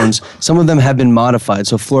the bones. Some of them have been modified,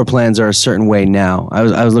 so floor plans are a certain way now.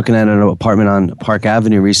 I was looking at an apartment on Park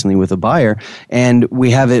Avenue recently with a buyer, and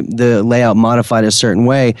we have the layout modified a certain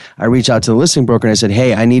way. I reached out to the listing broker and I said,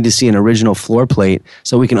 "Hey, I need to see an original floor plate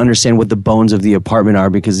so we can understand what the bones of the apartment are,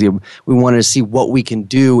 because we wanted to see what we can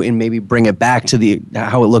do and maybe bring it back to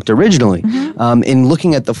how it looked originally." In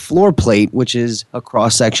looking at the floor plate, which is a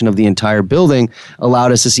cross section of the entire building,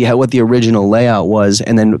 allowed us to see what the original layout was,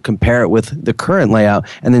 and then compare it with the current layout,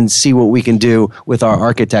 and then see what we can do with our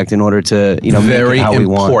architect in order to make Very it how we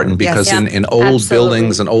want. important because Yes. in old Absolutely.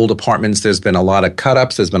 buildings and old apartments, there's been a lot of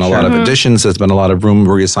cut-ups, there's been a lot of additions, there's been a lot of room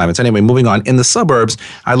reassignments. Anyway, moving on. In the suburbs,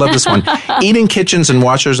 I love this one. Eating kitchens and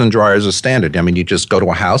washers and dryers are standard. I mean, you just go to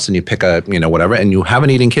a house and you pick a, whatever, and you have an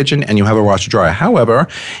eating kitchen and you have a washer dryer. However,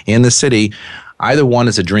 in the city, either one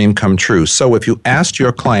is a dream come true. So if you asked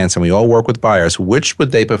your clients, and we all work with buyers, which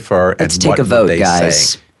would they prefer Let's and take what a vote, would they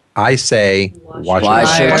guys. say? I say washer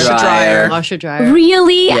dryer. Washer dryer.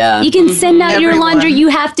 Really? Yeah. You can send out your laundry. You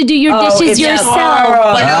have to do your dishes yourself.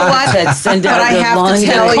 But you know what? Send But out I the have to laundry.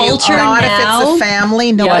 tell you, Culture not now. if it's a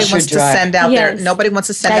family. Nobody Washer wants to dryer. send out their. Yes. Nobody wants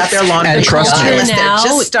to send out their laundry. And trust me. unless they're Now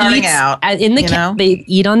just starting eats out. in the you know? they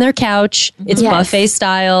eat on their couch. It's Yes. buffet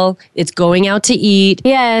style. It's going out to eat.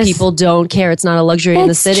 Yes. People don't care. It's not a luxury in the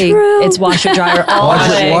That's city. true. It's washer dryer all the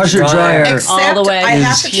way. Washer dryer. Except all the way I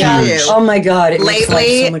have to is tell huge. you. Oh my God! It makes life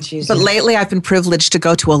Lately, so much easier. but lately I've been privileged to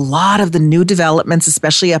go to a lot of the new developments,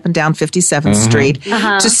 especially up and down 57th Street,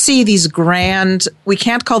 to see these grand, we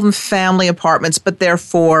can't call them family apartments, but they're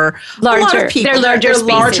for a lot Larger. of people. They're larger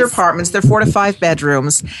larger spaces. apartments. They're 4 to 5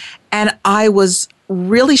 bedrooms. And I was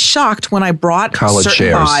really shocked when I brought College certain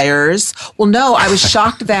shares. buyers. Well, no, I was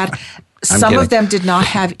shocked that some kidding. of them did not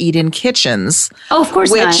have eat-in kitchens. Oh, of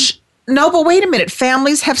course not. No, but wait a minute.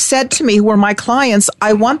 Families have said to me who are my clients,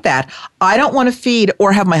 I want that. I don't want to feed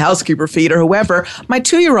or have my housekeeper feed or whoever my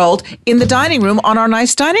 2-year-old in the dining room on our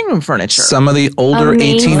nice dining room furniture. Some of the older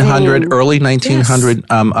Amazing. 1800, early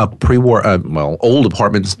 1900 pre-war, old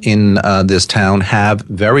apartments in this town have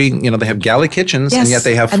they have galley kitchens, and Yes, yet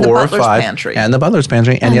they have and the 4 or butler's 5. pantry. And the butler's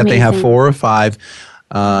pantry. And yet they have Amazing. 4 or 5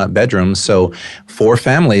 bedrooms. So for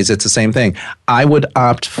families, it's the same thing. I would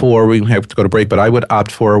opt for, we have to go to break, but I would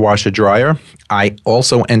opt for a washer dryer. I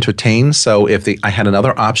also entertain. So if I had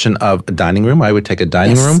another option of a dining room, I would take a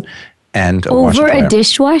dining room and a washer Over dryer. a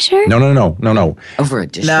dishwasher? No. Over a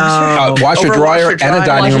dishwasher. Washer Over dryer washer and a dryer.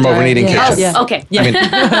 dining room Washer over an dryer. eating Yeah. kitchen. Yeah. Okay. I mean,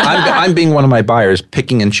 I'm being one of my buyers,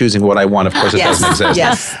 picking and choosing what I want. Of course, it Yes. doesn't exist.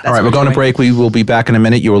 Yes, that's All right, what we're going to we're break. We will be back in a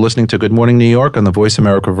minute. You are listening to Good Morning New York on the Voice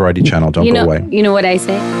America Variety Channel. Don't go away. You know what I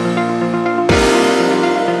say?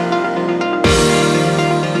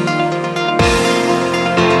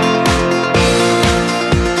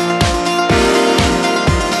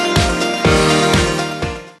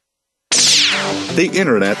 The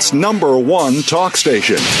Internet's #1 talk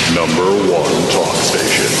station. #1 talk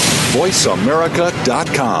station.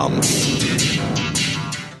 VoiceAmerica.com.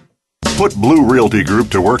 Put Blue Realty Group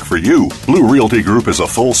to work for you. Blue Realty Group is a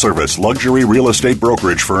full-service luxury real estate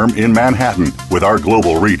brokerage firm in Manhattan. With our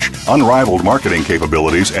global reach, unrivaled marketing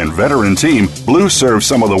capabilities, and veteran team, Blue serves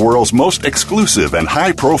some of the world's most exclusive and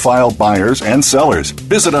high-profile buyers and sellers.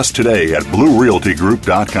 Visit us today at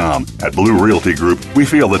BlueRealtyGroup.com. At Blue Realty Group, we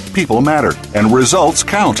feel that people matter and results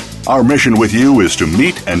count. Our mission with you is to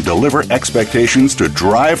meet and deliver expectations to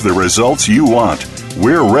drive the results you want.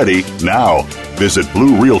 We're ready now. Visit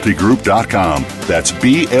BlueRealtyGroup.com. That's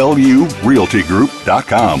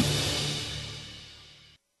BLURealtyGroup.com.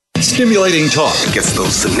 Stimulating talk. It gets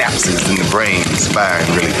those synapses in the brain firing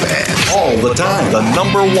really fast. All the time. The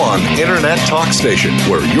 #1 Internet talk station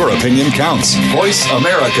where your opinion counts.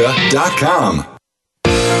 VoiceAmerica.com.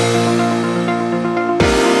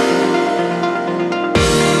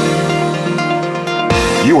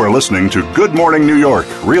 You are listening to Good Morning New York,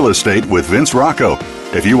 Real Estate with Vince Rocco.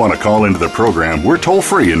 If you want to call into the program, we're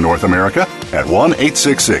toll-free in North America at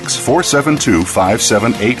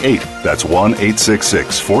 1-866-472-5788. That's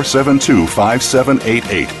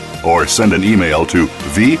 1-866-472-5788. Or send an email to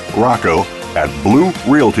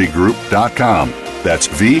vrocco@bluerealtygroup.com. That's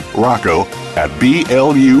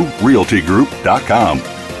vrocco@blurealtygroup.com.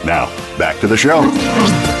 Now, back to the show.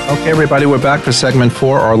 Okay, everybody, we're back for segment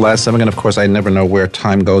 4, our last segment. Of course, I never know where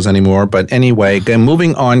time goes anymore. But anyway,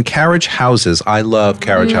 moving on, carriage houses. I love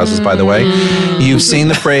carriage houses, by the way. You've seen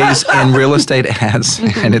the phrase in real estate ads,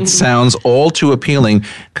 and it sounds all too appealing,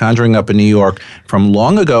 conjuring up in New York from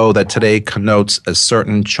long ago that today connotes a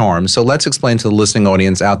certain charm. So let's explain to the listening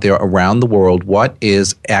audience out there around the world what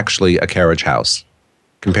is actually a carriage house.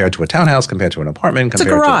 Compared to a townhouse, compared to an apartment. It's a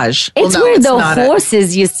garage. It's where the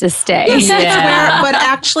horses used to stay. Yes, it's where, but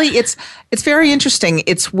actually, it's very interesting.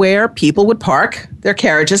 It's where people would park their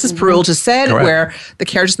carriages, as Perul just said, Correct. where the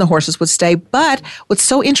carriages and the horses would stay. But what's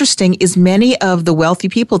so interesting is many of the wealthy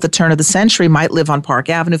people at the turn of the century might live on Park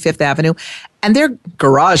Avenue, Fifth Avenue, and their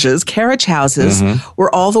garages, carriage houses,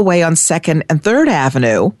 were all the way on 2nd and 3rd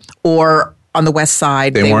Avenue, or on the west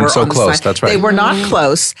side. They weren't were so on the close, side. that's right. They were not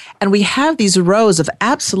close. And we have these rows of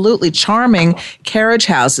absolutely charming carriage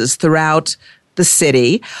houses throughout the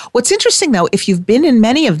city. What's interesting, though, if you've been in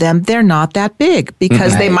many of them, they're not that big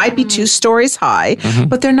because they might be 2 stories high,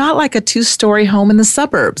 but they're not like a 2-story home in the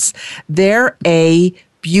suburbs. They're a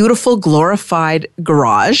beautiful, glorified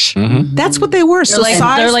garage. That's what they were. So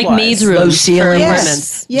they're like maid's rooms. Low ceilings.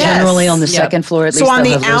 Apartments. Generally on the second floor, at least. So on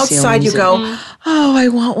the outside, you go, oh, I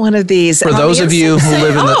want one of these. For those of you who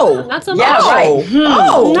live in the Not so much. Yeah, right.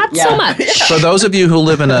 Not so much. For those of you who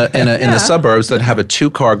live in the suburbs that have a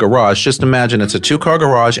 2-car garage, just imagine it's a 2-car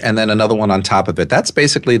garage and then another one on top of it. That's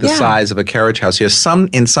basically the size of a carriage house here.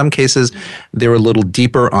 In some cases, they're a little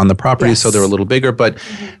deeper on the property, so they're a little bigger, but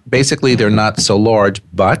basically they're not so large.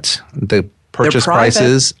 But the purchase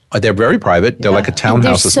prices, they're very private. They're like a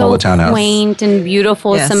townhouse, a smaller townhouse. They're so quaint and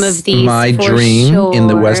beautiful, some of these. My dream in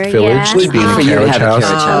the West Village to be in a carriage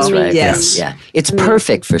house. Right? Yes. Yeah. It's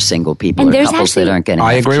perfect for single people And or there's couples that aren't going to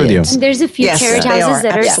have I agree with you. And there's a few carriage houses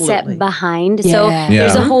that are set behind. So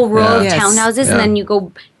there's a whole row of townhouses, and then you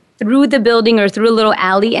go through the building or through a little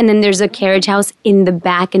alley, and then there's a carriage house in the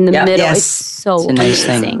back, in the middle. Yes. It's so It's a nice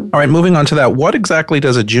amazing. thing. All right, moving on to that. What exactly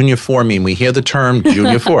does a Junior 4 mean? We hear the term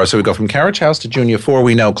Junior 4. So we go from carriage house to Junior 4.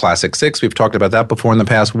 We know Classic 6. We've talked about that before in the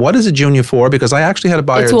past. What is a Junior 4? Because I actually had a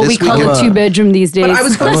buyer It's what this we call weekend. a 2-bedroom these days. But I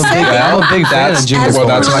was going to say, I'm a big fan of Junior Well,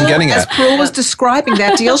 that's what I'm getting as at. Pearl was describing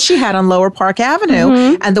that deal she had on Lower Park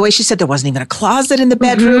Avenue, and the way she said there wasn't even a closet in the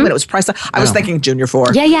bedroom, and it was priced. I was thinking Junior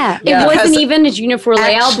 4. Yeah. It Because wasn't even a Junior 4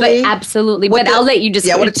 layout, actually, but absolutely. what But I'll let you just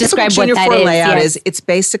what a typical describe Junior what that 4 is. layout Yes. is. It's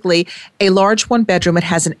basically a large 1-bedroom. It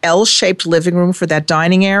has an L-shaped living room for that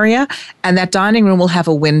dining area, and that dining room will have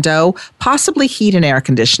a window, possibly heat and air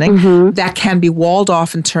conditioning, that can be walled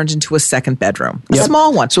off and turned into a second bedroom, a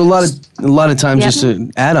small one. So a lot of times, just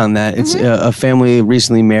to add on that, it's a family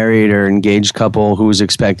recently married or engaged couple who is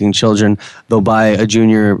expecting children. They'll buy a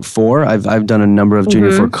Junior 4. I've done a number of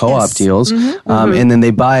Junior 4 co-op deals, and then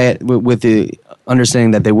they buy it with the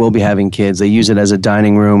understanding that they will be having kids. They use it as a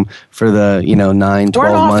dining room for the 9,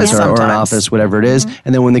 12 months or an office, whatever it is.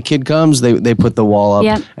 And then when the kid comes, they put the wall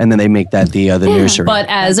up, and then they make that the nursery. But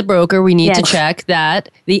as a broker, we need to check that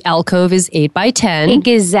the alcove is 8 by 10.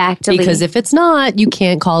 Exactly. Because if it's not, you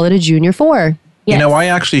can't call it a Junior 4. You know, I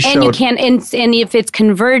actually showed. And you can't, and if it's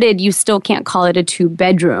converted, you still can't call it a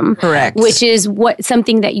 2-bedroom. Correct. Which is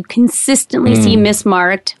something that you consistently see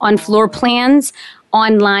mismarked on floor plans,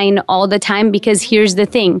 online all the time, because here's the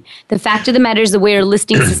thing. The fact of the matter is the way our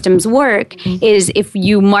listing systems work is if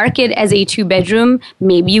you mark it as a 2-bedroom,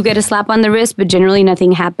 maybe you get a slap on the wrist, but generally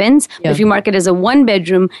nothing happens. But if you mark it as a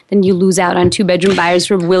 1-bedroom, then you lose out on 2-bedroom buyers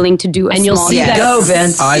who are willing to do a And you'll small see that. Go,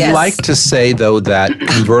 Vince. I'd like to say, though, that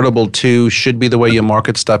convertible 2 should be the way you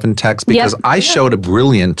market stuff in text, because I showed a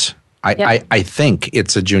brilliant, I think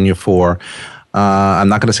it's a Junior 4. I'm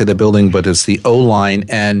not going to say the building, but it's the O-line.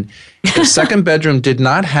 And the second bedroom did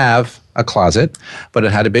not have a closet, but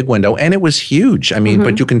it had a big window, and it was huge. I mean,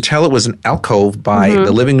 but you can tell it was an alcove by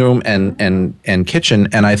the living room and kitchen.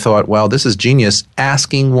 And I thought, wow, this is genius.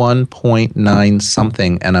 Asking 1.9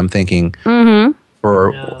 something, and I'm thinking,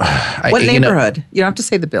 for What neighborhood? You don't have to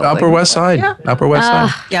say the building. Upper West Side. Upper West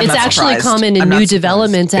Side. Yeah, I'm It's not actually surprised. common in I'm not new surprised.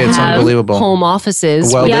 development to It's have unbelievable. home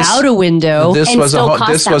offices Well, without a window. This And was still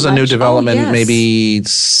cost this that was a new much. development yes. maybe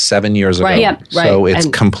 7 years ago. Right. Yep. So Right. it's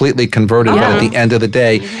And- completely converted. But at the end of the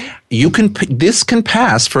day, this can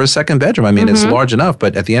pass for a second bedroom. I mean, it's large enough,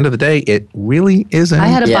 but at the end of the day, it really isn't. I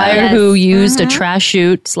had a buyer Yes. who used a trash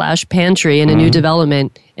chute / pantry in a new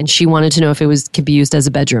development, and she wanted to know if it could be used as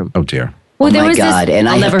a bedroom. Oh dear. Well, Oh there my was God! this, And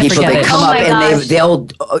I I'll have never people forget that it. come Oh up my and gosh. they'll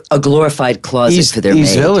a glorified closet for their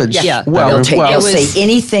East maid. Village. Yeah. Well, They'll it was- say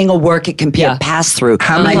anything will work. It can be Yeah. a pass through.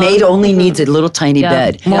 How My many- maid only needs a little tiny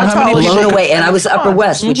bed. Well, how many Blown people- away. And I was Upper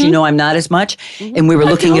West, which you know I'm not as much. And we were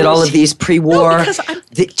looking at all of these pre-war, because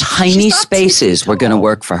the tiny spaces were going to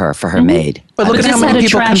work for her maid. But look at this how had many a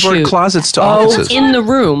people trash convert chute. closets to offices. In the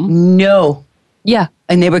room. No. Yeah.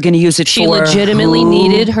 And they were going to use it She for legitimately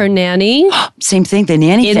needed her nanny same thing. The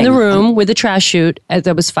nanny in thing. the room with a trash chute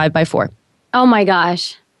that was 5 by 4. oh my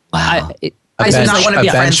gosh. Wow. I do not want to be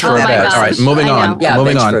a bench friends for with a Oh my bed. gosh. All right, moving I on. know. Yeah,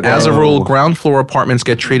 moving bench for on. a bed. As a rule, ground floor apartments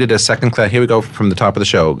get treated as second class. Here we go from the top of the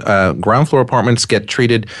show. Ground floor apartments get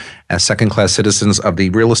treated as second class citizens of the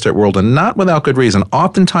real estate world, and not without good reason.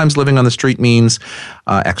 Oftentimes, living on the street means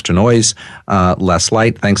extra noise, less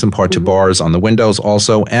light, thanks in part to bars on the windows,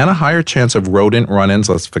 also, and a higher chance of rodent run-ins.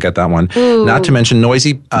 Let's forget that one. Not to mention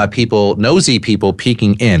nosy people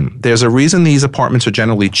peeking in. There's a reason these apartments are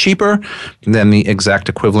generally cheaper than the exact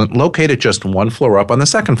equivalent, located just one floor up on the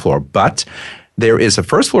second floor. But there is a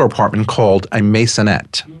first floor apartment called a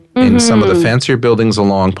maisonette in some of the fancier buildings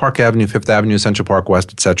along Park Avenue, Fifth Avenue, Central Park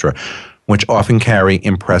West, etc., which often carry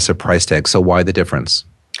impressive price tags. So why the difference?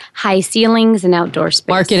 High ceilings and outdoor space.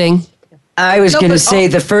 Marketing. I was going to say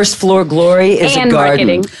the first floor glory is And a garden.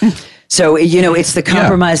 marketing. So, it's the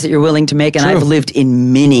compromise that you're willing to make. And I've lived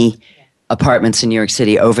in many apartments in New York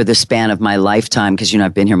City over the span of my lifetime, because,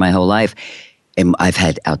 I've been here my whole life, and I've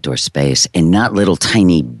had outdoor space and not little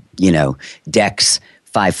tiny, decks,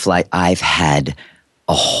 5-flight. I've had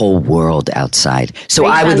a whole world outside. So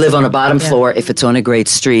I would live on a bottom floor if it's on a great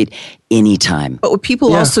street anytime. But what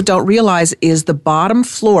people also don't realize is the bottom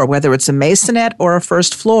floor, whether it's a maisonette or a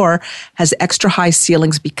first floor, has extra high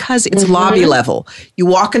ceilings because it's lobby level. You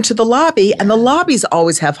walk into the lobby and the lobbies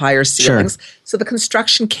always have higher ceilings. Sure. So the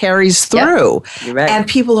construction carries through. Yep. You're right. And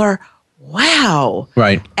people are, wow.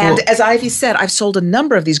 Right. And as Ivy said, I've sold a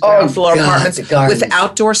number of these ground floor apartments with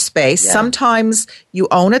outdoor space. Yeah. Sometimes you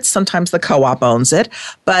own it. Sometimes the co-op owns it.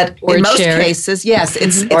 But in most cases, yes.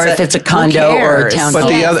 Or if it's a condo or a townhome.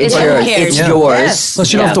 But it's yours. Yes.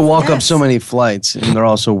 Plus, you don't have to walk up so many flights, and they're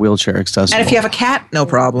also wheelchair accessible. And if you have a cat, no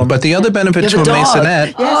problem. But the other benefit to a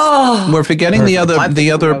maisonette, we're forgetting the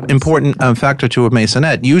other important factor to a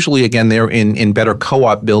maisonette. Usually, again, they're in better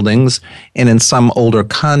co-op buildings and in some older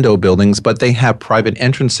condo buildings, but they have private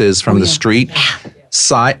entrances from the street.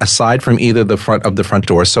 Aside from either the front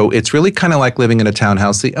door. So it's really kind of like living in a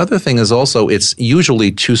townhouse. The other thing is also it's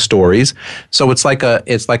usually 2 stories. So it's like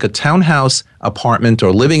a townhouse apartment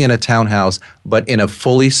or living in a townhouse, but in a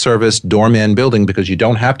fully serviced doorman building, because you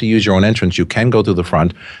don't have to use your own entrance. You can go through the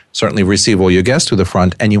front, certainly receive all your guests through the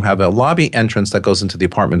front, and you have a lobby entrance that goes into the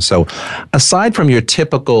apartment. So aside from your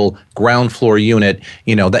typical ground floor unit,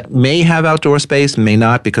 that may have outdoor space, may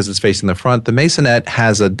not because it's facing the front, the maisonette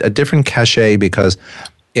has a different cachet because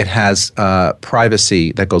it has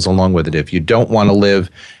privacy that goes along with it. If you don't want to live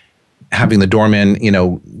having the doorman,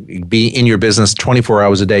 be in your business 24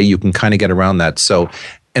 hours a day, you can kind of get around that. So,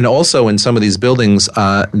 and also in some of these buildings,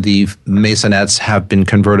 the maisonettes have been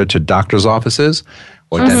converted to doctor's offices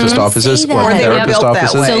or dentist offices or therapist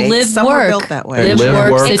offices. So live work that way.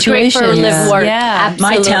 Live work situation. Live work. Yeah.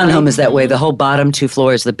 My townhome is that way. The whole bottom 2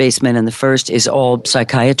 floors, the basement and the first, is all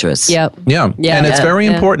psychiatrists. Yep. Yeah. And it's very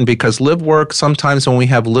important because live work, sometimes when we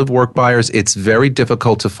have live work buyers, it's very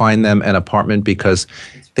difficult to find them an apartment because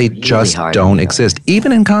they just don't exist.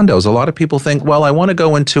 Even in condos, a lot of people think, well, I want to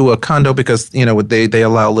go into a condo because, they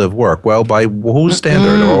allow live work. Well, by whose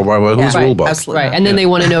standard or by whose rule book? Absolutely. Right. And then they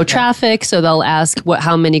want to know traffic. So they'll ask,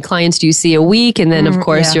 how many clients do you see a week? And then, of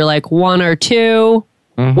course, you're like 1 or 2.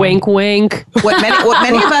 Wink, wink. What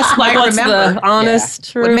many of us might remember, the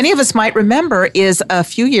honest truth? What many of us might remember is a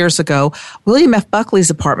few years ago, William F.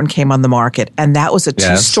 Buckley's apartment came on the market, and that was a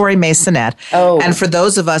 2-story maisonette. Oh. And for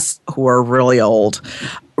those of us who are really old,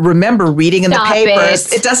 remember reading in the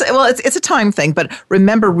papers. It doesn't. Well, it's a time thing, but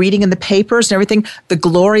remember reading in the papers and everything. The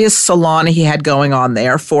glorious salon he had going on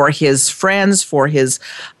there for his friends, for his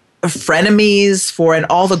frenemies, and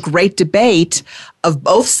all the great debate of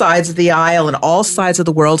both sides of the aisle and all sides of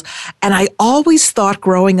the world. And I always thought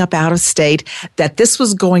growing up out of state that this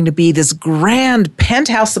was going to be this grand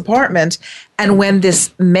penthouse apartment. And when this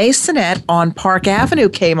maisonette on Park Avenue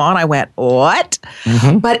came on, I went, what?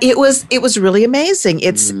 But it was really amazing.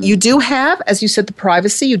 You do have, as you said, the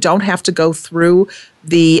privacy. You don't have to go through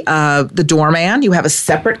the doorman. You have a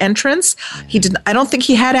separate entrance. I don't think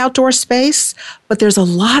he had outdoor space, but there's a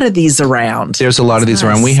lot of these around. There's a lot of these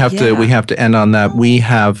around. We have to end on that. We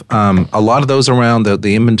have a lot of those around.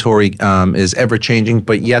 The inventory is ever changing,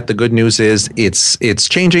 but yet the good news is it's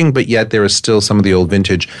changing, but yet there is still some of the old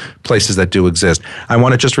vintage places that do exist. I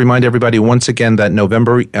want to just remind everybody once again that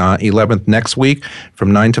November 11th next week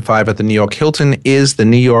from 9 to 5 at the New York Hilton is the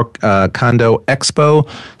New York Condo Expo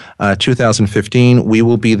 2015. We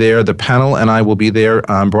will be there. The panel and I will be there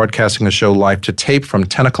broadcasting a show live to tape from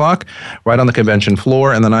 10 o'clock right on the convention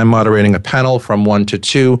floor. And then I'm moderating a panel from 1 to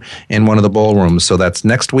 2 in one of the ballrooms. So that's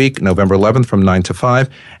next week, November 11th from 9 to 5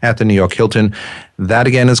 at the New York Hilton. That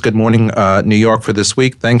again is Good Morning New York for this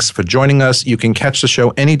week. Thanks for joining us. You can catch the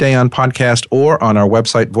show any day on podcast or on our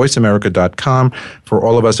website, voiceamerica.com. For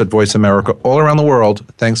all of us at Voice America all around the world,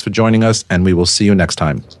 thanks for joining us, and we will see you next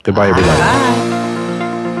time. Goodbye, everybody. Bye.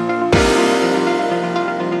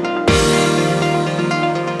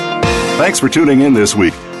 Thanks for tuning in this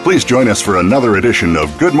week. Please join us for another edition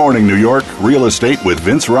of Good Morning New York Real Estate with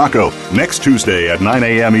Vince Rocco next Tuesday at 9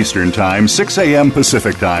 a.m. Eastern Time, 6 a.m.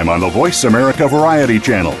 Pacific Time on the Voice America Variety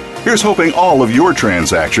Channel. Here's hoping all of your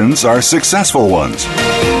transactions are successful ones.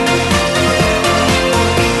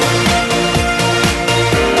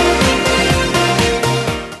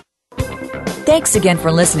 Thanks again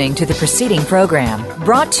for listening to the preceding program,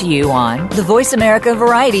 brought to you on the Voice America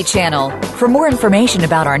Variety Channel. For more information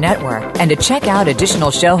about our network and to check out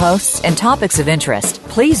additional show hosts and topics of interest,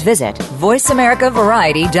 please visit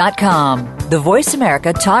voiceamericavariety.com. The Voice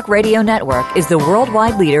America Talk Radio Network is the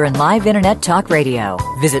worldwide leader in live Internet talk radio.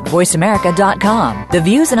 Visit voiceamerica.com. The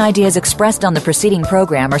views and ideas expressed on the preceding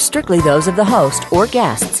program are strictly those of the host or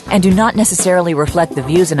guests and do not necessarily reflect the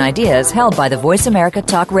views and ideas held by the Voice America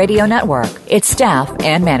Talk Radio Network, its staff,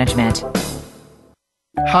 and management.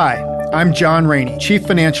 Hi, I'm John Rainey, Chief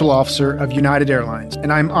Financial Officer of United Airlines,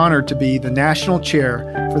 and I'm honored to be the National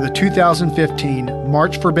Chair for the 2015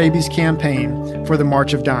 March for Babies campaign for the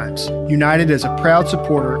March of Dimes. United is a proud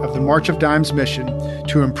supporter of the March of Dimes mission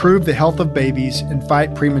to improve the health of babies and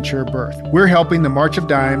fight premature birth. We're helping the March of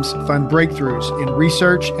Dimes fund breakthroughs in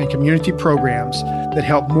research and community programs that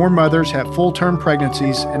help more mothers have full-term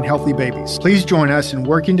pregnancies and healthy babies. Please join us in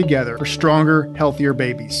working together for stronger, healthier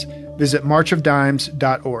babies. Visit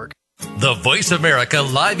marchofdimes.org. The Voice America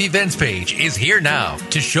Live Events page is here now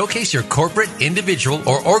to showcase your corporate, individual,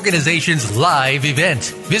 or organization's live event.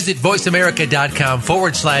 Visit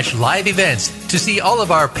voiceamerica.com/live events to see all of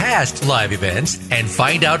our past live events and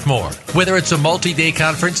find out more. Whether it's a multi-day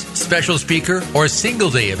conference, special speaker, or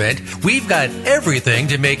single-day event, we've got everything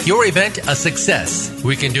to make your event a success.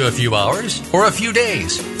 We can do a few hours or a few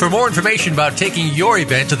days. For more information about taking your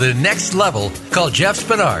event to the next level, call Jeff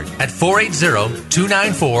Spinard at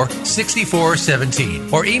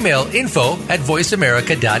 480-294-6417 or email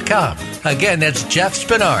info@voiceamerica.com. Again, that's Jeff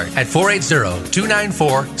Spinard at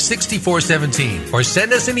 480-294-6417 or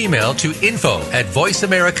send us an email to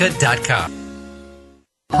info@voiceamerica.com.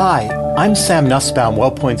 Hi, I'm Sam Nussbaum,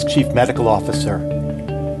 WellPoint's Chief Medical Officer.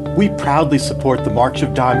 We proudly support the March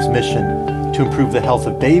of Dimes mission to improve the health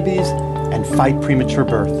of babies and fight premature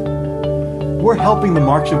birth. We're helping the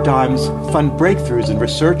March of Dimes fund breakthroughs in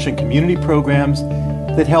research and community programs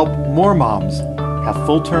that help more moms have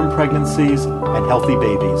full-term pregnancies and healthy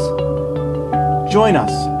babies. Join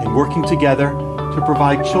us in working together to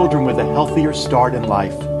provide children with a healthier start in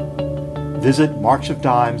life. Visit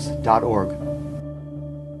marchofdimes.org.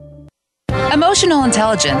 Emotional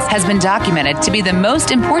intelligence has been documented to be the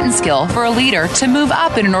most important skill for a leader to move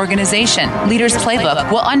up in an organization. Leader's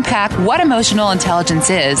Playbook will unpack what emotional intelligence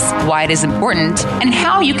is, why it is important, and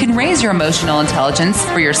how you can raise your emotional intelligence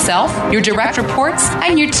for yourself, your direct reports,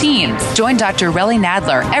 and your teams. Join Dr. Relly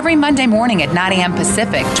Nadler every Monday morning at 9 a.m.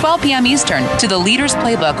 Pacific, 12 p.m. Eastern to the Leader's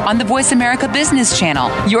Playbook on the Voice America Business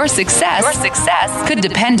Channel. Your success could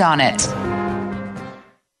depend on it.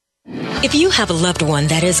 If you have a loved one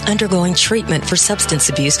that is undergoing treatment for substance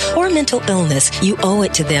abuse or mental illness, you owe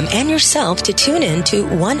it to them and yourself to tune in to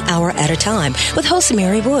 1 Hour at a Time with host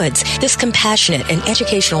Mary Woods. This compassionate and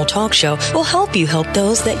educational talk show will help you help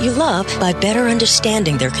those that you love by better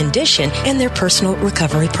understanding their condition and their personal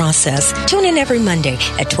recovery process. Tune in every Monday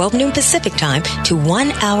at 12 noon Pacific Time to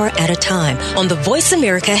 1 Hour at a Time on the Voice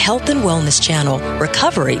America Health and Wellness Channel.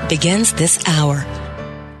 Recovery begins this hour.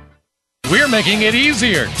 We're making it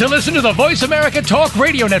easier to listen to the Voice America Talk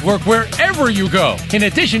Radio Network wherever you go. In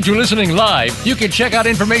addition to listening live, you can check out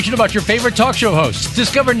information about your favorite talk show hosts,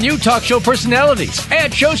 discover new talk show personalities,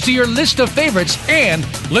 add shows to your list of favorites, and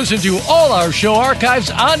listen to all our show archives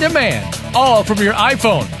on demand. All from your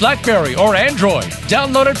iPhone, BlackBerry, or Android.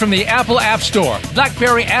 Download it from the Apple App Store,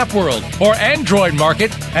 BlackBerry App World, or Android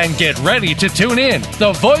Market, and get ready to tune in.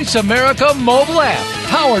 The Voice America mobile app,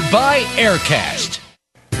 powered by Aircast.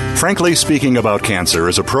 Frankly Speaking About Cancer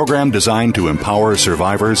is a program designed to empower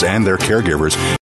survivors and their caregivers